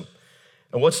system.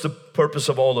 And what's the purpose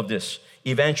of all of this?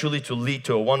 Eventually to lead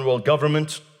to a one world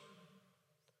government,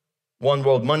 one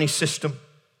world money system,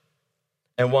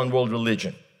 and one world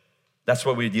religion. That's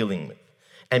what we're dealing with.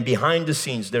 And behind the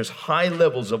scenes, there's high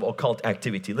levels of occult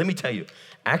activity. Let me tell you,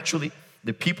 actually,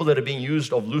 the people that are being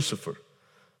used of Lucifer,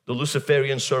 the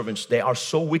Luciferian servants, they are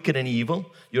so wicked and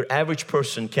evil, your average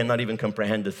person cannot even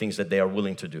comprehend the things that they are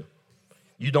willing to do.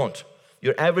 You don't.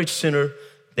 Your average sinner,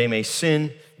 they may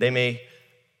sin, they may,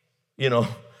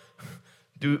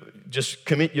 just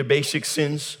commit your basic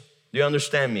sins. Do you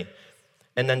understand me?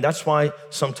 And then that's why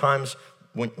sometimes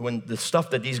when the stuff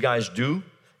that these guys do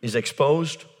is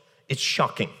exposed, it's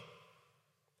shocking.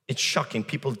 It's shocking.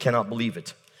 People cannot believe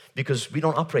it because we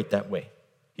don't operate that way.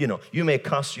 You may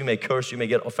cuss, you may curse, you may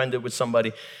get offended with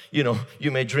somebody,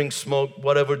 you may drink, smoke,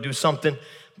 whatever, do something.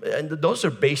 And those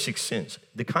are basic sins.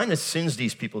 The kind of sins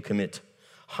these people commit,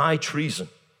 high treason.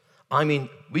 I mean,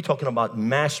 we're talking about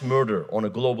mass murder on a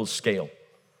global scale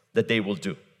that they will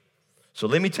do. So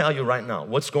let me tell you right now,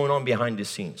 what's going on behind the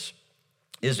scenes.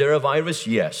 Is there a virus?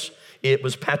 Yes. It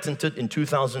was patented in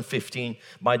 2015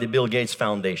 by the Bill Gates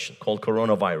Foundation called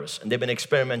coronavirus. And they've been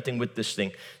experimenting with this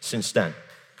thing since then.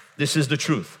 This is the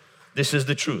truth. This is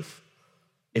the truth.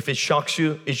 If it shocks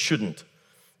you, it shouldn't.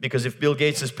 Because if Bill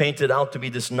Gates is painted out to be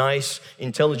this nice,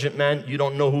 intelligent man, you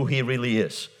don't know who he really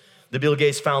is. The Bill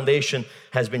Gates Foundation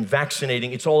has been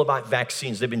vaccinating. It's all about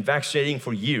vaccines. They've been vaccinating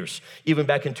for years. Even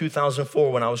back in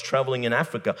 2004 when I was traveling in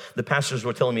Africa, the pastors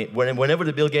were telling me, whenever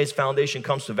the Bill Gates Foundation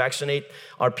comes to vaccinate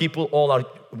our people, all our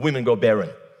women go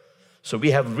barren. So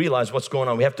we have realized what's going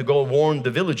on. We have to go warn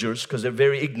the villagers because they're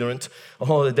very ignorant.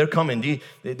 Oh, they're coming.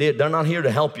 They're not here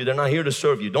to help you. They're not here to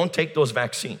serve you. Don't take those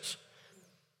vaccines.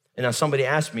 And now somebody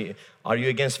asked me, are you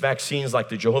against vaccines like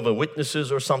the Jehovah's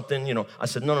Witnesses or something? I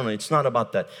said, no, it's not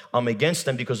about that. I'm against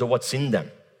them because of what's in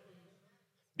them.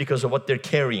 Because of what they're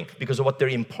carrying. Because of what they're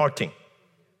imparting.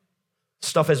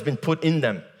 Stuff has been put in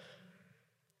them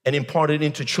and imparted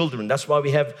into children. That's why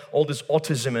we have all this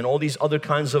autism and all these other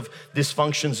kinds of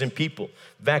dysfunctions in people.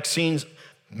 Vaccines,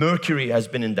 mercury has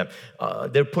been in them.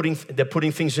 They're putting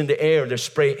things in the air. They're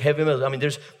spraying heavy metals. I mean,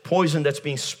 there's poison that's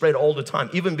being spread all the time.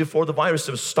 Even before the virus,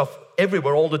 there was stuff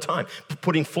everywhere all the time.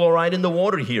 Putting fluoride in the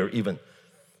water here even.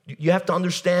 You have to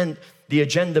understand the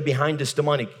agenda behind this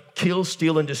demonic. Kill,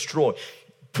 steal, and destroy.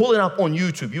 Pull it up on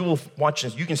YouTube. You will watch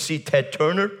this. You can see Ted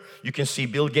Turner. You can see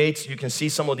Bill Gates. You can see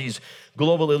some of these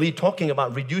global elite talking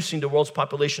about reducing the world's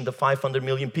population to 500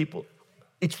 million people.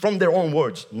 It's from their own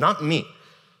words, not me.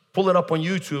 Pull it up on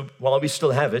YouTube while we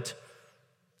still have it,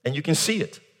 and you can see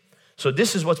it. So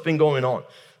this is what's been going on.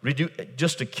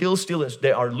 Just to kill, steal,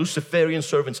 they are Luciferian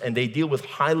servants, and they deal with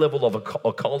high level of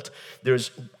occult.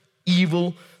 There's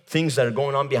evil things that are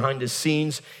going on behind the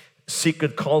scenes,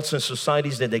 secret cults and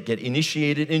societies that they get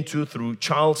initiated into through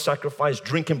child sacrifice,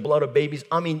 drinking blood of babies.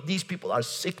 I mean, these people are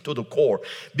sick to the core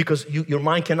because your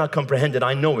mind cannot comprehend it.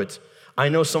 I know it. I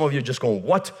know some of you are just going,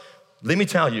 what? Let me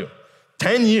tell you,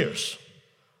 10 years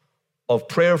of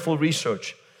prayerful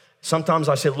research. Sometimes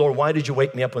I say, Lord, why did you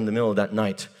wake me up in the middle of that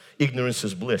night? Ignorance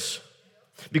is bliss.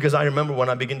 Because I remember when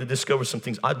I began to discover some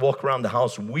things, I'd walk around the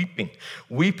house weeping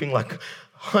like,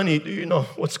 honey, do you know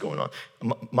what's going on?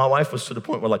 My wife was to the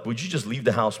point where like, would you just leave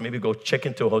the house, maybe go check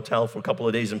into a hotel for a couple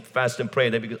of days and fast and pray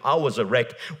there, because I was a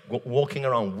wreck, walking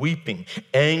around weeping,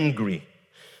 angry,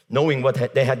 knowing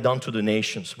what they had done to the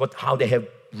nations, how they have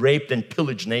raped and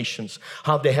pillaged nations,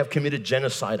 how they have committed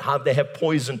genocide, how they have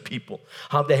poisoned people,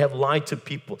 how they have lied to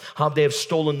people, how they have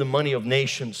stolen the money of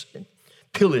nations and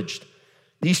pillaged.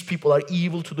 These people are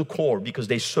evil to the core because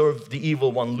they serve the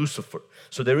evil one, Lucifer.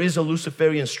 So there is a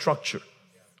Luciferian structure.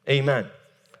 Amen.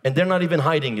 And they're not even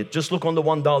hiding it. Just look on the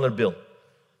 $1 bill.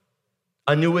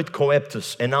 Annuit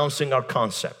coeptus, announcing our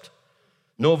concept.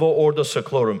 Novo Ordo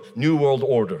Seclorum, New World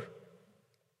Order.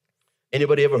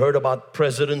 Anybody ever heard about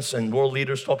presidents and world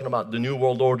leaders talking about the New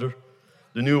World Order?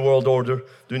 The New World Order,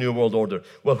 the New World Order.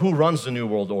 Well, who runs the New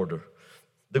World Order?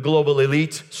 The global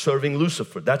elite serving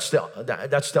Lucifer. That's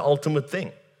the ultimate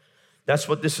thing. That's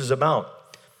what this is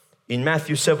about. In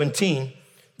Matthew 17,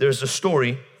 there's a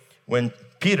story when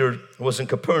Peter was in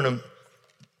Capernaum.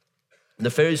 The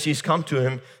Pharisees come to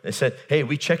him. They said, hey,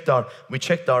 we checked our,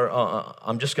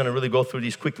 I'm just going to really go through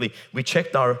these quickly. We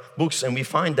checked our books and we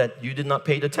find that you did not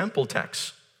pay the temple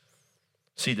tax.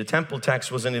 See, the temple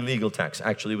tax was an illegal tax.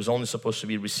 Actually, it was only supposed to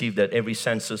be received at every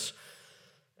census,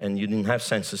 and you didn't have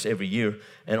census every year,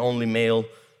 and only male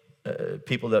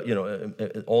people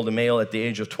that, all the male at the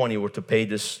age of 20 were to pay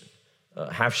this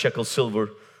half shekel silver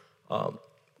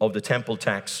of the temple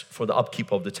tax for the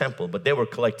upkeep of the temple, but they were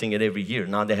collecting it every year.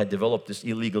 Now they had developed this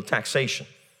illegal taxation.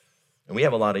 And we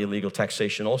have a lot of illegal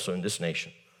taxation also in this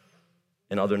nation,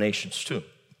 and other nations too.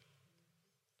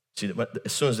 See,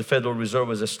 as soon as the Federal Reserve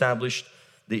was established,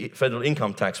 the federal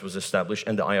income tax was established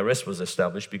and the IRS was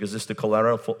established because it's the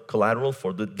collateral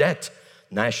for the debt,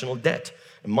 national debt.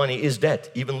 And money is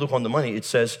debt. Even look on the money, it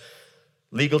says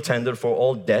legal tender for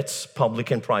all debts,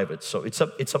 public and private. So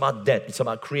it's about debt. It's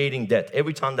about creating debt.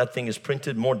 Every time that thing is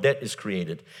printed, more debt is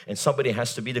created. And somebody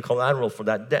has to be the collateral for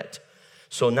that debt.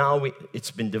 So now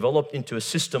it's been developed into a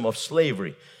system of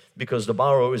slavery because the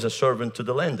borrower is a servant to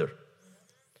the lender.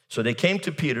 So they came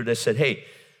to Peter, they said, hey,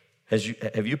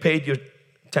 have you paid your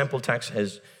temple tax?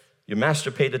 Has your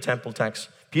master paid the temple tax?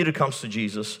 Peter comes to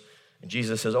Jesus and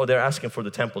Jesus says, oh, they're asking for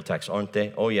the temple tax, aren't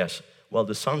they? Oh, yes. Well,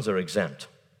 the sons are exempt.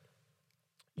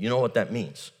 You know what that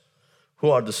means? Who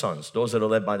are the sons? Those that are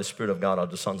led by the Spirit of God are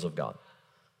the sons of God.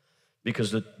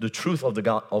 Because the truth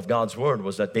of God's word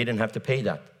was that they didn't have to pay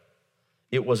that.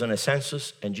 It was in a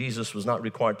census and Jesus was not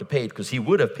required to pay it because he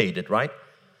would have paid it, right?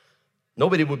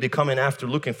 Nobody would be coming after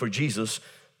looking for Jesus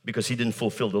because he didn't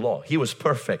fulfill the law. He was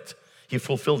perfect. He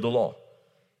fulfilled the law.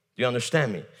 Do you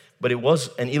understand me? But it was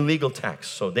an illegal tax.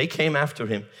 So they came after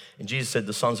him and Jesus said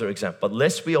the sons are exempt. But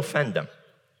lest we offend them.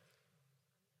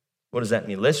 What does that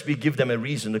mean? Lest we give them a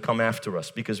reason to come after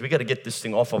us, because we got to get this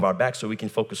thing off of our back so we can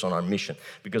focus on our mission,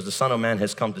 because the Son of Man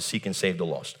has come to seek and save the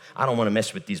lost. I don't want to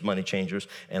mess with these money changers,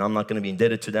 and I'm not going to be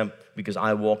indebted to them because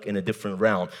I walk in a different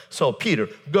realm. So Peter,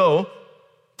 go,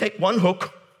 take one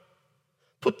hook,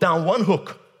 put down one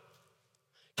hook,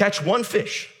 catch one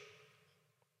fish.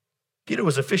 Peter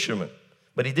was a fisherman,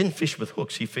 but he didn't fish with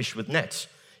hooks, he fished with nets.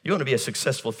 You want to be a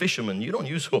successful fisherman, you don't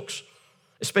use hooks,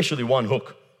 especially one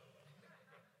hook.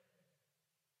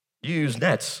 You use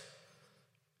nets.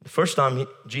 The first time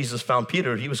Jesus found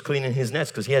Peter, he was cleaning his nets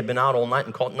because he had been out all night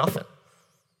and caught nothing.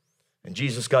 And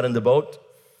Jesus got in the boat,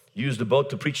 used the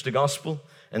boat to preach the gospel,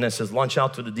 and then says, launch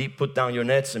out to the deep, put down your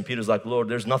nets. And Peter's like, Lord,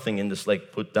 there's nothing in this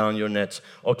lake, put down your nets.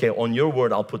 Okay, on your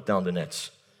word, I'll put down the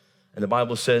nets. And the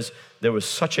Bible says there was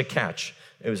such a catch.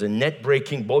 It was a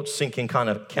net-breaking, boat-sinking kind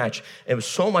of catch. It was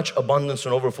so much abundance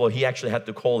and overflow, he actually had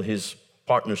to call his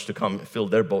partners to come fill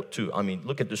their boat too. I mean,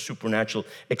 look at the supernatural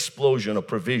explosion of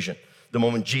provision the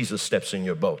moment Jesus steps in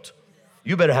your boat.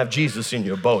 You better have Jesus in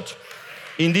your boat.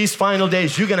 In these final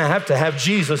days, you're gonna have to have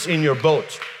Jesus in your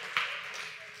boat.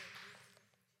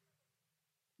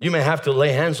 You may have to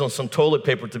lay hands on some toilet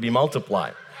paper to be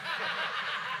multiplied.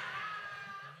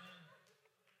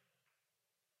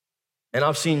 And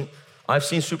I've seen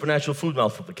supernatural food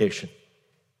multiplication.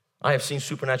 I have seen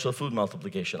supernatural food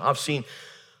multiplication. I've seen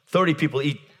 30 people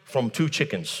eat from 2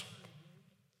 chickens.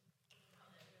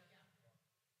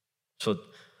 So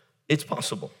it's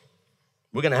possible.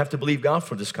 We're going to have to believe God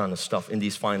for this kind of stuff in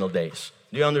these final days.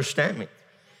 Do you understand me?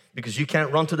 Because you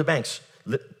can't run to the banks.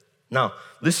 Now,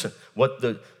 listen, what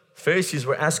the Pharisees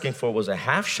were asking for was a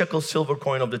half shekel silver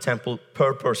coin of the temple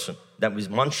per person. That was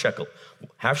 1 shekel.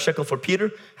 Half shekel for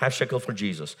Peter, half shekel for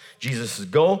Jesus. Jesus says,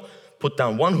 go, put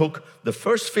down one hook. The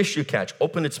first fish you catch,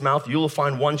 open its mouth, you will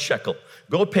find 1 shekel.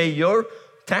 Go pay your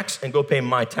tax and go pay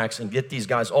my tax and get these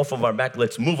guys off of our back.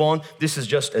 Let's move on. This is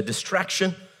just a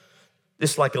distraction.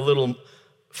 This is like a little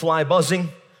fly buzzing.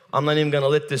 I'm not even going to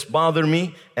let this bother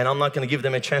me, and I'm not going to give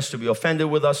them a chance to be offended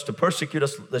with us, to persecute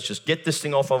us. Let's just get this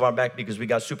thing off of our back because we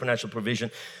got supernatural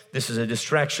provision. This is a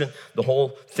distraction. The whole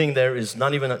thing there is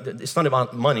not even, it's not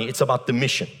about money, it's about the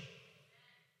mission.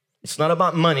 It's not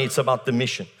about money, it's about the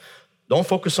mission. Don't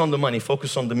focus on the money,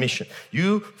 focus on the mission.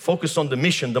 You focus on the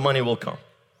mission, the money will come.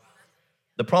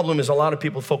 The problem is a lot of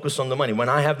people focus on the money. When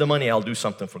I have the money, I'll do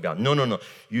something for God. No, no, no.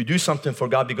 You do something for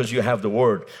God because you have the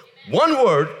word. One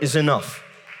word is enough.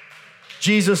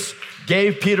 Jesus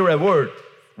gave Peter a word.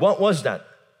 What was that?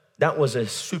 That was a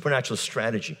supernatural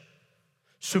strategy.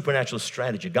 Supernatural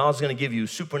strategy. God's going to give you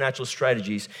supernatural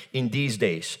strategies in these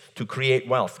days to create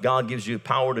wealth. God gives you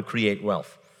power to create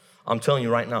wealth. I'm telling you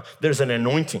right now, there's an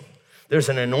anointing. There's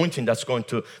an anointing that's going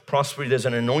to prosper you. There's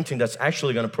an anointing that's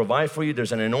actually going to provide for you.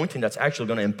 There's an anointing that's actually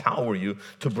going to empower you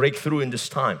to break through in this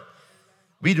time.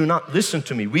 We do not, listen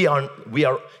to me, we are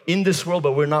in this world,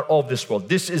 but we're not of this world.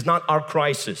 This is not our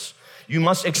crisis. You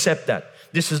must accept that.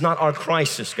 This is not our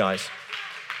crisis, guys.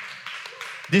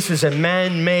 This is a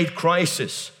man-made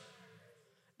crisis.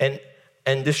 And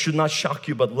this should not shock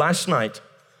you, but last night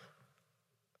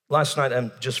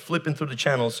I'm just flipping through the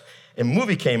channels, a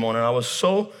movie came on and I was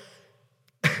so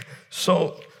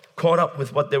caught up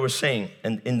with what they were saying.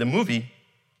 And in the movie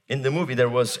there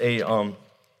was a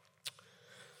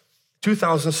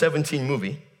 2017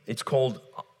 movie. It's called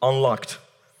Unlocked.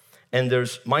 And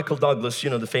there's Michael Douglas, you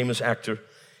know, the famous actor.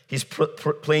 He's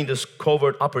playing this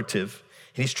covert operative.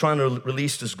 He's trying to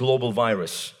release this global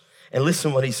virus. And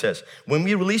listen what he says. When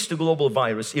we release the global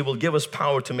virus, it will give us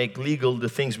power to make legal the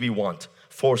things we want.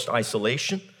 Forced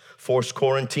isolation, forced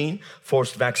quarantine,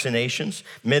 forced vaccinations,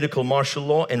 medical martial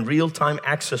law, and real-time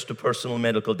access to personal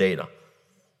medical data.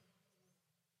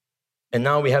 And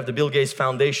now we have the Bill Gates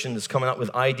Foundation that's coming out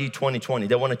with ID 2020.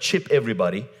 They want to chip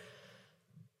everybody.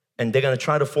 And they're going to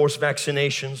try to force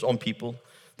vaccinations on people.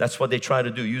 That's what they try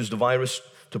to do, use the virus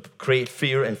to create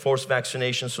fear and force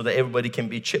vaccinations so that everybody can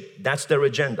be chipped. That's their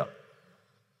agenda.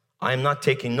 I am not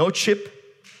taking no chip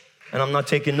and I'm not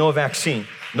taking no vaccine.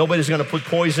 Nobody's going to put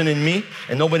poison in me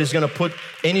and nobody's going to put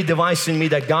any device in me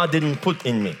that God didn't put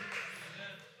in me.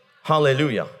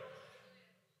 Hallelujah.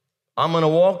 I'm going to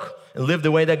walk and live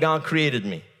the way that God created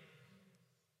me.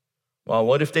 Well,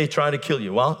 what if they try to kill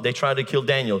you? Well, they tried to kill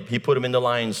Daniel. He put him in the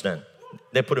lion's den.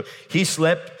 He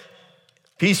slept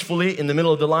peacefully in the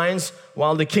middle of the lions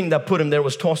while the king that put him there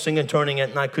was tossing and turning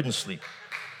at night, couldn't sleep.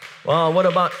 Well,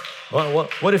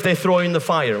 what if they throw you in the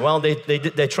fire? Well,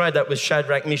 they tried that with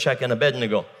Shadrach, Meshach, and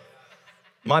Abednego.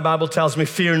 My Bible tells me,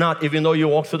 fear not, even though you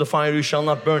walk through the fire, you shall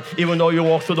not burn. Even though you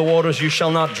walk through the waters, you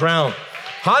shall not drown.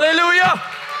 Hallelujah!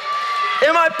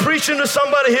 Am I preaching to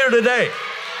somebody here today?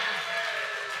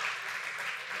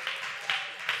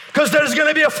 Because there's going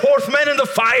to be a fourth man in the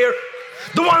fire.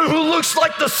 The one who looks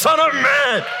like the Son of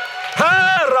Man.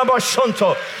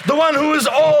 The one who is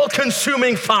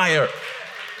all-consuming fire.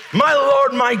 My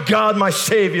Lord, my God, my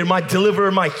Savior, my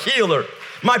deliverer, my healer,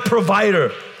 my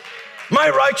provider, my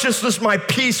righteousness, my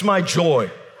peace, my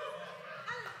joy.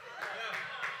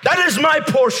 That is my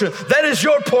portion. That is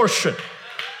your portion.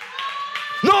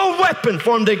 No weapon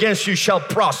formed against you shall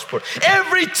prosper.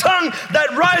 Every tongue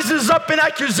that rises up in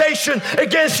accusation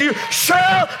against you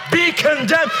shall be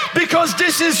condemned, because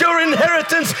this is your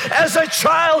inheritance as a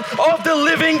child of the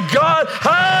living God.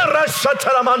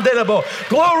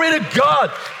 Glory to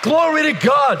God. Glory to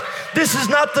God. This is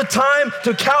not the time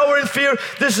to cower in fear.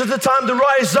 This is the time to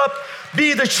rise up,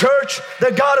 be the church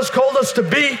that God has called us to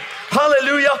be.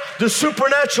 Hallelujah, the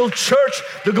supernatural church,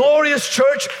 the glorious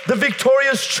church, the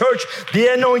victorious church,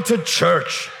 the anointed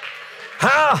church.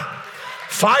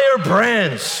 Fire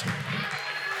brands.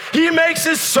 He makes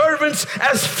his servants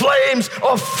as flames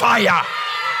of fire.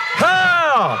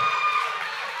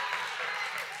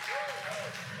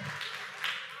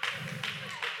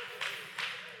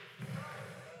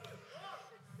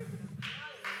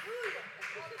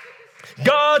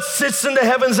 God sits in the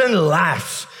heavens and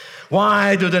laughs.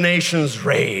 Why do the nations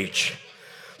rage?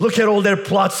 Look at all their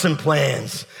plots and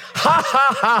plans. Ha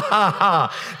ha ha ha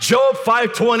ha. Job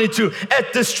 5:22.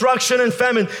 At destruction and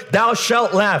famine thou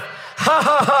shalt laugh. Ha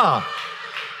ha ha.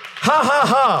 Ha ha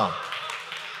ha.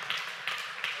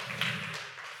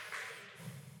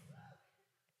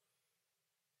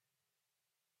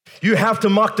 You have to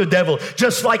mock the devil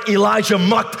just like Elijah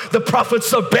mocked the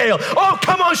prophets of Baal. Oh,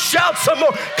 come on, shout some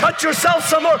more. Cut yourself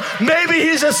some more. Maybe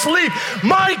he's asleep.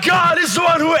 My God is the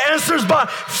one who answers by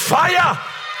fire.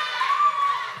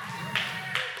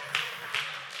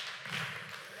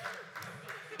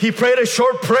 He prayed a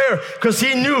short prayer because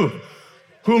he knew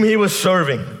whom he was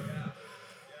serving.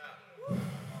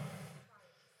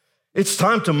 It's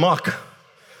time to mock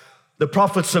the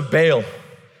prophets of Baal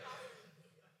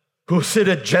who sit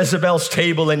at Jezebel's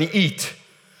table and eat.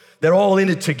 They're all in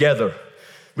it together.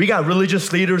 We got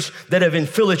religious leaders that have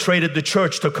infiltrated the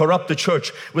church to corrupt the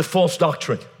church with false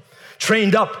doctrine,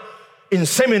 trained up in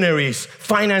seminaries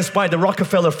financed by the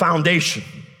Rockefeller Foundation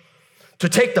to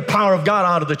take the power of God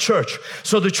out of the church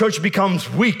so the church becomes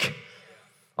weak.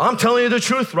 I'm telling you the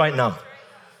truth right now.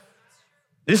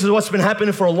 This is what's been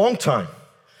happening for a long time.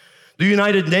 The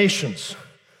United Nations,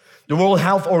 the World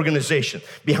Health Organization,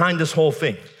 behind this whole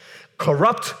thing.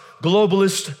 Corrupt,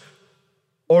 globalist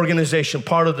organization,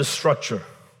 part of the structure.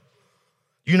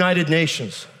 United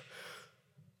Nations,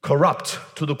 corrupt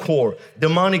to the core,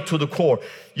 demonic to the core.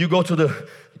 You go to the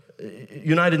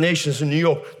United Nations in New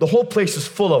York, the whole place is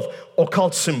full of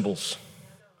occult symbols.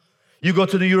 You go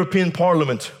to the European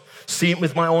Parliament, see it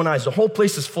with my own eyes, the whole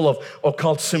place is full of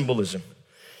occult symbolism.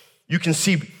 You can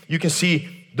see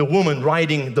the woman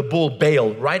riding the bull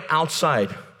Baal right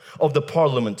outside of the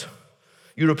Parliament,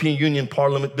 European Union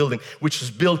Parliament building, which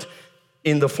is built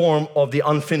in the form of the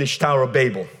unfinished Tower of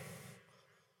Babel.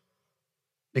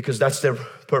 Because that's their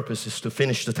purpose, is to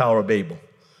finish the Tower of Babel.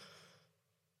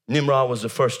 Nimrod was the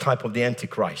first type of the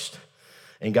Antichrist,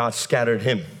 and God scattered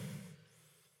him.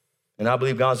 And I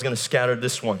believe God's gonna scatter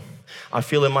this one. I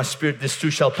feel in my spirit, this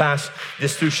too shall pass,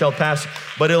 this too shall pass,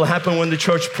 but it'll happen when the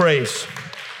church prays.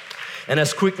 And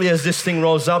as quickly as this thing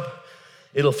rose up,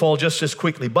 it'll fall just as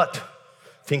quickly. But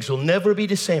things will never be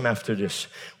the same after this.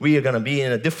 We are gonna be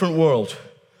in a different world.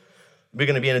 We're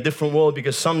gonna be in a different world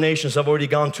because some nations have already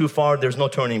gone too far. There's no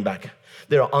turning back.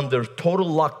 They're under total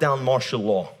lockdown martial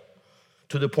law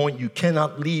to the point you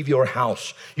cannot leave your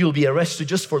house. You'll be arrested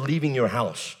just for leaving your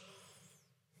house.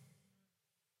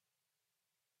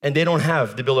 And they don't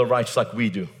have the Bill of Rights like we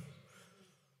do.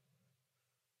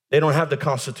 They don't have the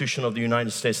Constitution of the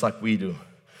United States like we do.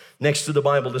 Next to the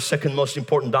Bible, the second most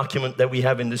important document that we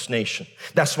have in this nation.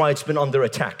 That's why it's been under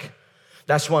attack.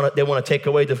 That's why they want to take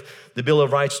away the Bill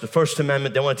of Rights, the First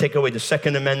Amendment. They want to take away the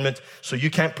Second Amendment so you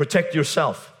can't protect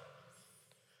yourself.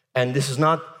 And this is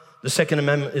not, the Second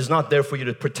Amendment is not there for you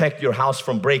to protect your house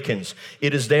from break-ins.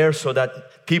 It is there so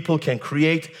that people can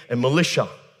create a militia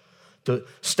to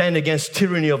stand against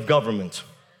tyranny of government.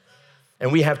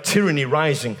 And we have tyranny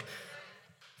rising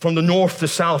from the north, the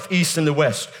south, east, and the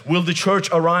west. Will the church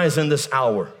arise in this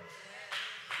hour?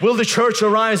 Will the church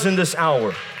arise in this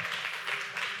hour?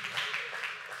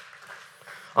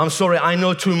 I'm sorry, I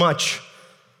know too much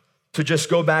to just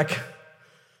go back.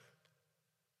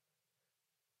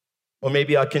 Or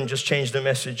maybe I can just change the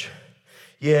message.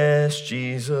 Yes,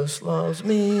 Jesus loves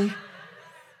me.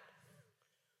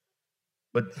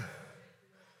 But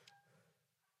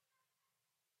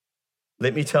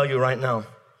let me tell you right now,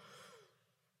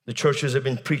 the churches have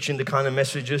been preaching the kind of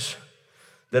messages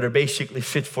that are basically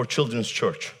fit for children's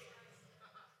church.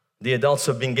 The adults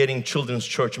have been getting children's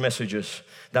church messages.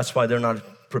 That's why they're not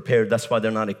prepared. That's why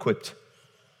they're not equipped.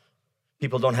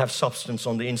 People don't have substance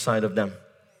on the inside of them.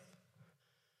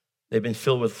 They've been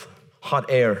filled with hot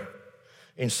air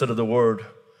instead of the Word.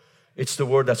 It's the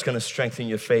Word that's going to strengthen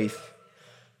your faith.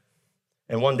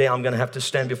 And one day I'm going to have to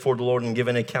stand before the Lord and give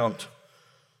an account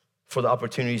for the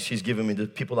opportunities He's given me, the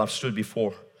people I've stood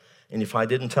before. And if I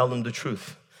didn't tell them the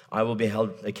truth, I will be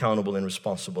held accountable and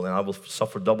responsible, and I will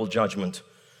suffer double judgment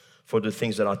for the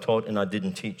things that I taught and I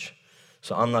didn't teach.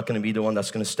 So I'm not going to be the one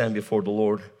that's going to stand before the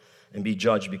Lord and be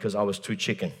judged because I was too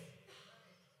chicken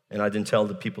and I didn't tell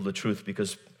the people the truth,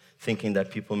 because thinking that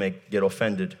people may get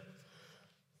offended.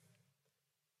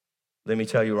 Let me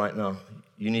tell you right now,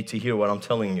 you need to hear what I'm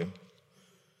telling you.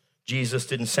 Jesus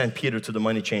didn't send Peter to the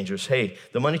money changers. Hey,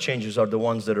 the money changers are the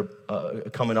ones that are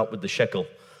coming up with the shekel,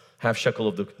 half shekel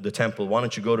of the temple. Why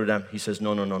don't you go to them? He says,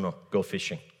 no, go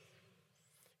fishing.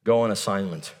 Go on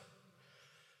assignment.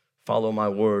 Follow my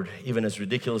word, even as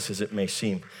ridiculous as it may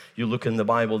seem. You look in the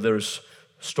Bible, there's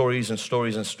stories and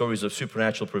stories and stories of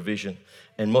supernatural provision,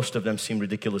 and most of them seem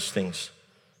ridiculous things.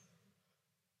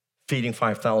 Feeding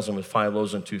 5,000 with 5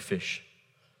 loaves and 2 fish.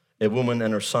 A woman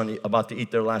and her son about to eat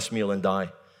their last meal and die,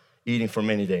 eating for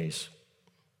many days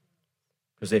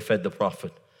because they fed the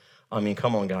prophet. I mean,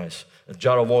 come on, guys. A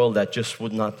jar of oil that just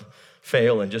would not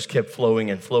fail and just kept flowing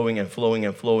and flowing and flowing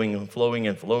and flowing and flowing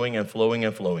and flowing and flowing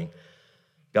and flowing.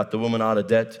 Got the woman out of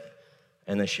debt,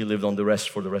 and then she lived on the rest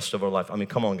for the rest of her life. I mean,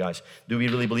 come on, guys. Do we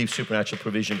really believe supernatural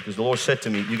provision? Because the Lord said to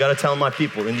me, you got to tell my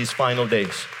people in these final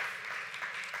days,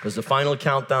 because the final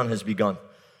countdown has begun.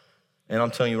 And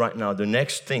I'm telling you right now, the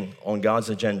next thing on God's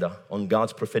agenda, on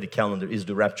God's prophetic calendar, is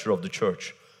the rapture of the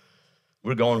church.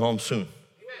 We're going home soon.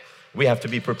 We have to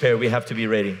be prepared. We have to be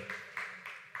ready.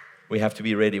 We have to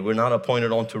be ready. We're not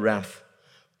appointed unto wrath.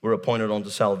 We're appointed unto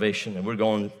salvation, and we're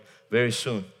going very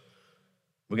soon.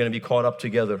 We're going to be caught up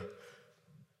together.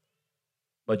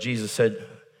 But Jesus said,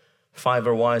 5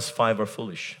 are wise, 5 are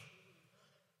foolish.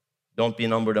 Don't be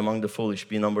numbered among the foolish,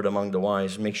 be numbered among the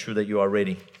wise. Make sure that you are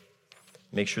ready.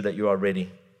 Make sure that you are ready.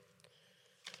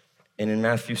 And in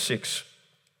Matthew 6,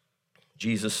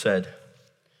 Jesus said,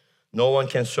 no one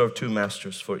can serve 2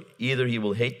 masters, for either he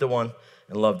will hate the one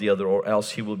and love the other, or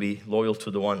else he will be loyal to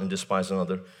the one and despise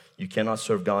another. You cannot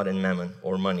serve God and mammon,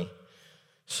 or money.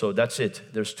 So that's it.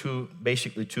 There's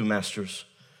basically two masters.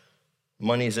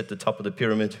 Money is at the top of the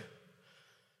pyramid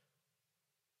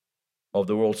of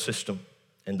the world system,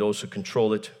 and those who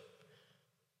control it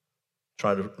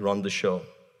try to run the show.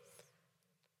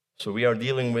 So we are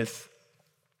dealing with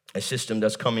a system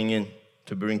that's coming in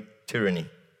to bring tyranny,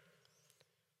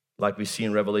 like we see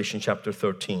in Revelation chapter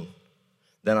 13.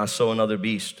 Then I saw another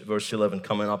beast, verse 11,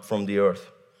 coming up from the earth.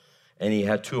 And he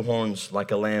had 2 horns like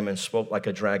a lamb and spoke like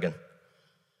a dragon.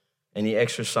 And he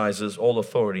exercises all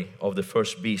authority of the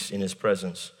first beast in his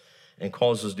presence, and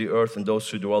causes the earth and those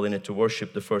who dwell in it to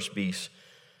worship the first beast,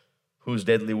 whose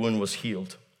deadly wound was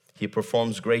healed. He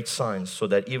performs great signs, so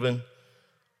that even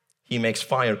he makes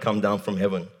fire come down from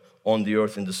heaven on the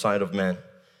earth in the sight of man.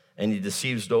 And he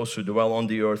deceives those who dwell on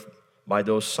the earth by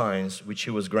those signs which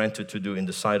he was granted to do in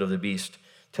the sight of the beast,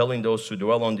 telling those who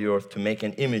dwell on the earth to make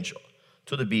an image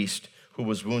to the beast who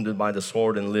was wounded by the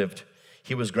sword and lived.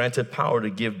 He was granted power to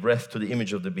give breath to the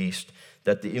image of the beast,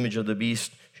 that the image of the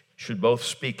beast should both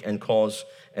speak and cause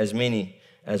as many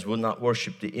as would not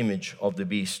worship the image of the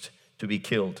beast to be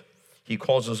killed. He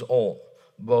causes all,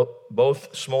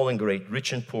 both small and great,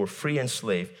 rich and poor, free and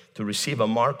slave, to receive a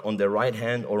mark on their right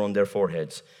hand or on their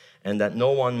foreheads, and that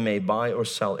no one may buy or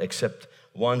sell except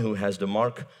one who has the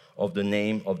mark of the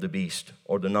name of the beast,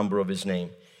 or the number of his name.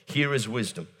 Here is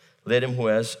wisdom. Let him who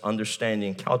has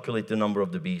understanding calculate the number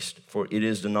of the beast, for it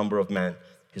is the number of man.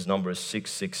 His number is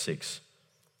 666.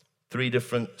 3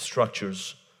 different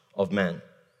structures of man.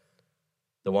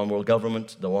 The one world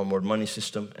government, the one world money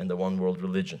system, and the one world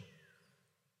religion.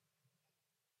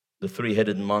 The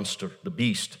 3-headed monster, the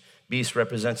beast. Beast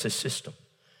represents a system.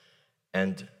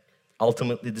 And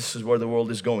ultimately, this is where the world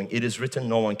is going. It is written,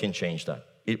 no one can change that.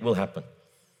 It will happen.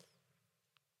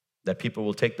 That people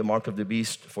will take the mark of the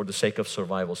beast for the sake of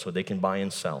survival, so they can buy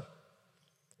and sell.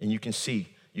 And you can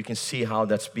see how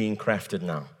that's being crafted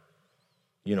now.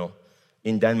 You know,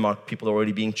 in Denmark, people are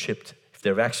already being chipped. If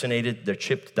they're vaccinated, they're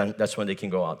chipped, then that's when they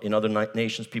can go out. In other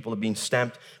nations, people are being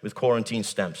stamped with quarantine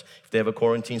stamps. If they have a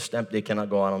quarantine stamp, they cannot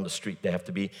go out on the street. They have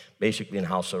to be basically in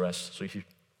house arrest. So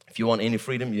if you want any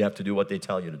freedom, you have to do what they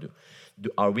tell you to do.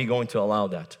 Are we going to allow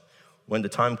that? When the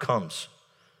time comes,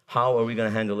 how are we going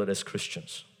to handle it as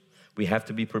Christians? We have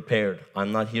to be prepared.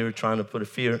 I'm not here trying to put a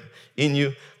fear in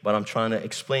you, but I'm trying to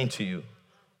explain to you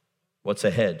what's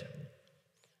ahead.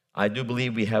 I do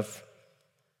believe we have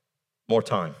more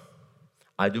time.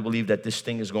 I do believe that this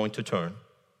thing is going to turn,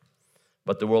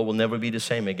 but the world will never be the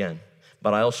same again.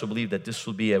 But I also believe that this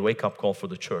will be a wake-up call for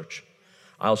the church.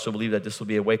 I also believe that this will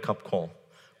be a wake-up call,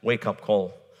 wake-up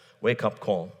call, wake-up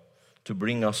call to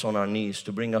bring us on our knees,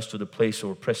 to bring us to the place where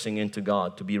we're pressing into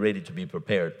God, to be ready, to be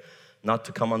prepared. Not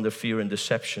to come under fear and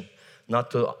deception,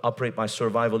 not to operate by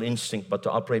survival instinct, but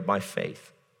to operate by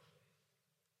faith.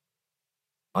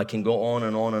 I can go on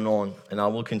and on and on, and I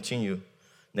will continue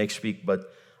next week,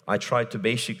 but I tried to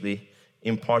basically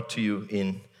impart to you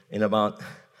in about a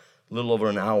little over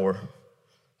an hour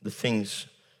the things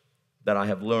that I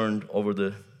have learned over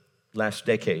the last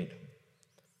decade.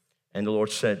 And the Lord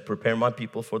said, prepare my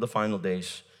people for the final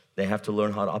days. They have to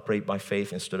learn how to operate by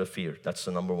faith instead of fear. That's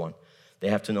the number one. They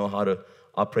have to know how to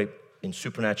operate in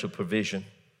supernatural provision.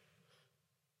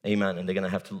 Amen. And they're going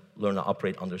to have to learn to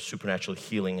operate under supernatural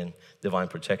healing and divine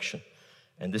protection.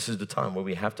 And this is the time where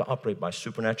we have to operate by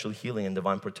supernatural healing and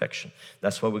divine protection.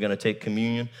 That's why we're going to take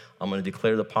communion. I'm going to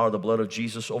declare the power of the blood of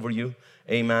Jesus over you.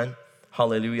 Amen.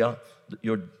 Hallelujah.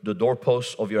 The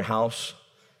doorposts of your house,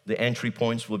 the entry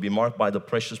points will be marked by the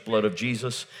precious blood of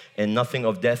Jesus, and nothing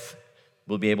of death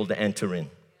will be able to enter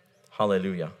in.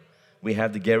 Hallelujah. We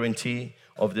have the guarantee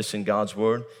of this in God's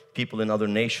word. People in other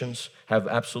nations have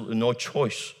absolutely no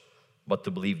choice but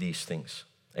to believe these things.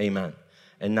 Amen.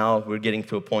 And now we're getting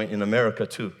to a point in America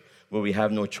too, where we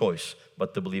have no choice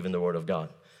but to believe in the word of God.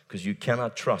 Because you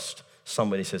cannot trust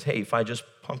somebody says, hey, if I just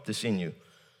pump this in you,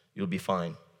 you'll be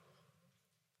fine.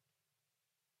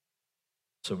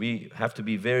 So we have to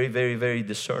be very, very, very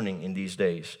discerning in these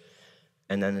days.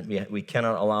 And then we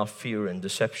cannot allow fear and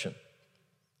deception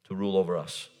to rule over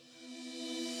us.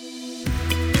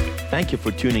 Thank you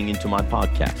for tuning into my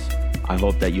podcast. I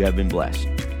hope that you have been blessed.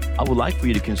 I would like for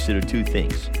you to consider two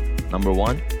things. Number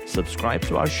one, subscribe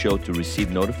to our show to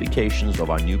receive notifications of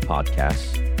our new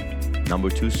podcasts. Number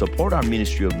two, support our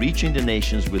ministry of reaching the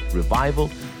nations with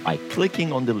revival by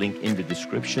clicking on the link in the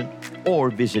description or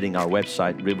visiting our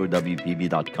website,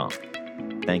 riverwpb.com.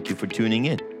 Thank you for tuning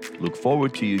in. Look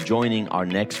forward to you joining our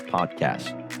next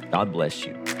podcast. God bless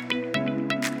you.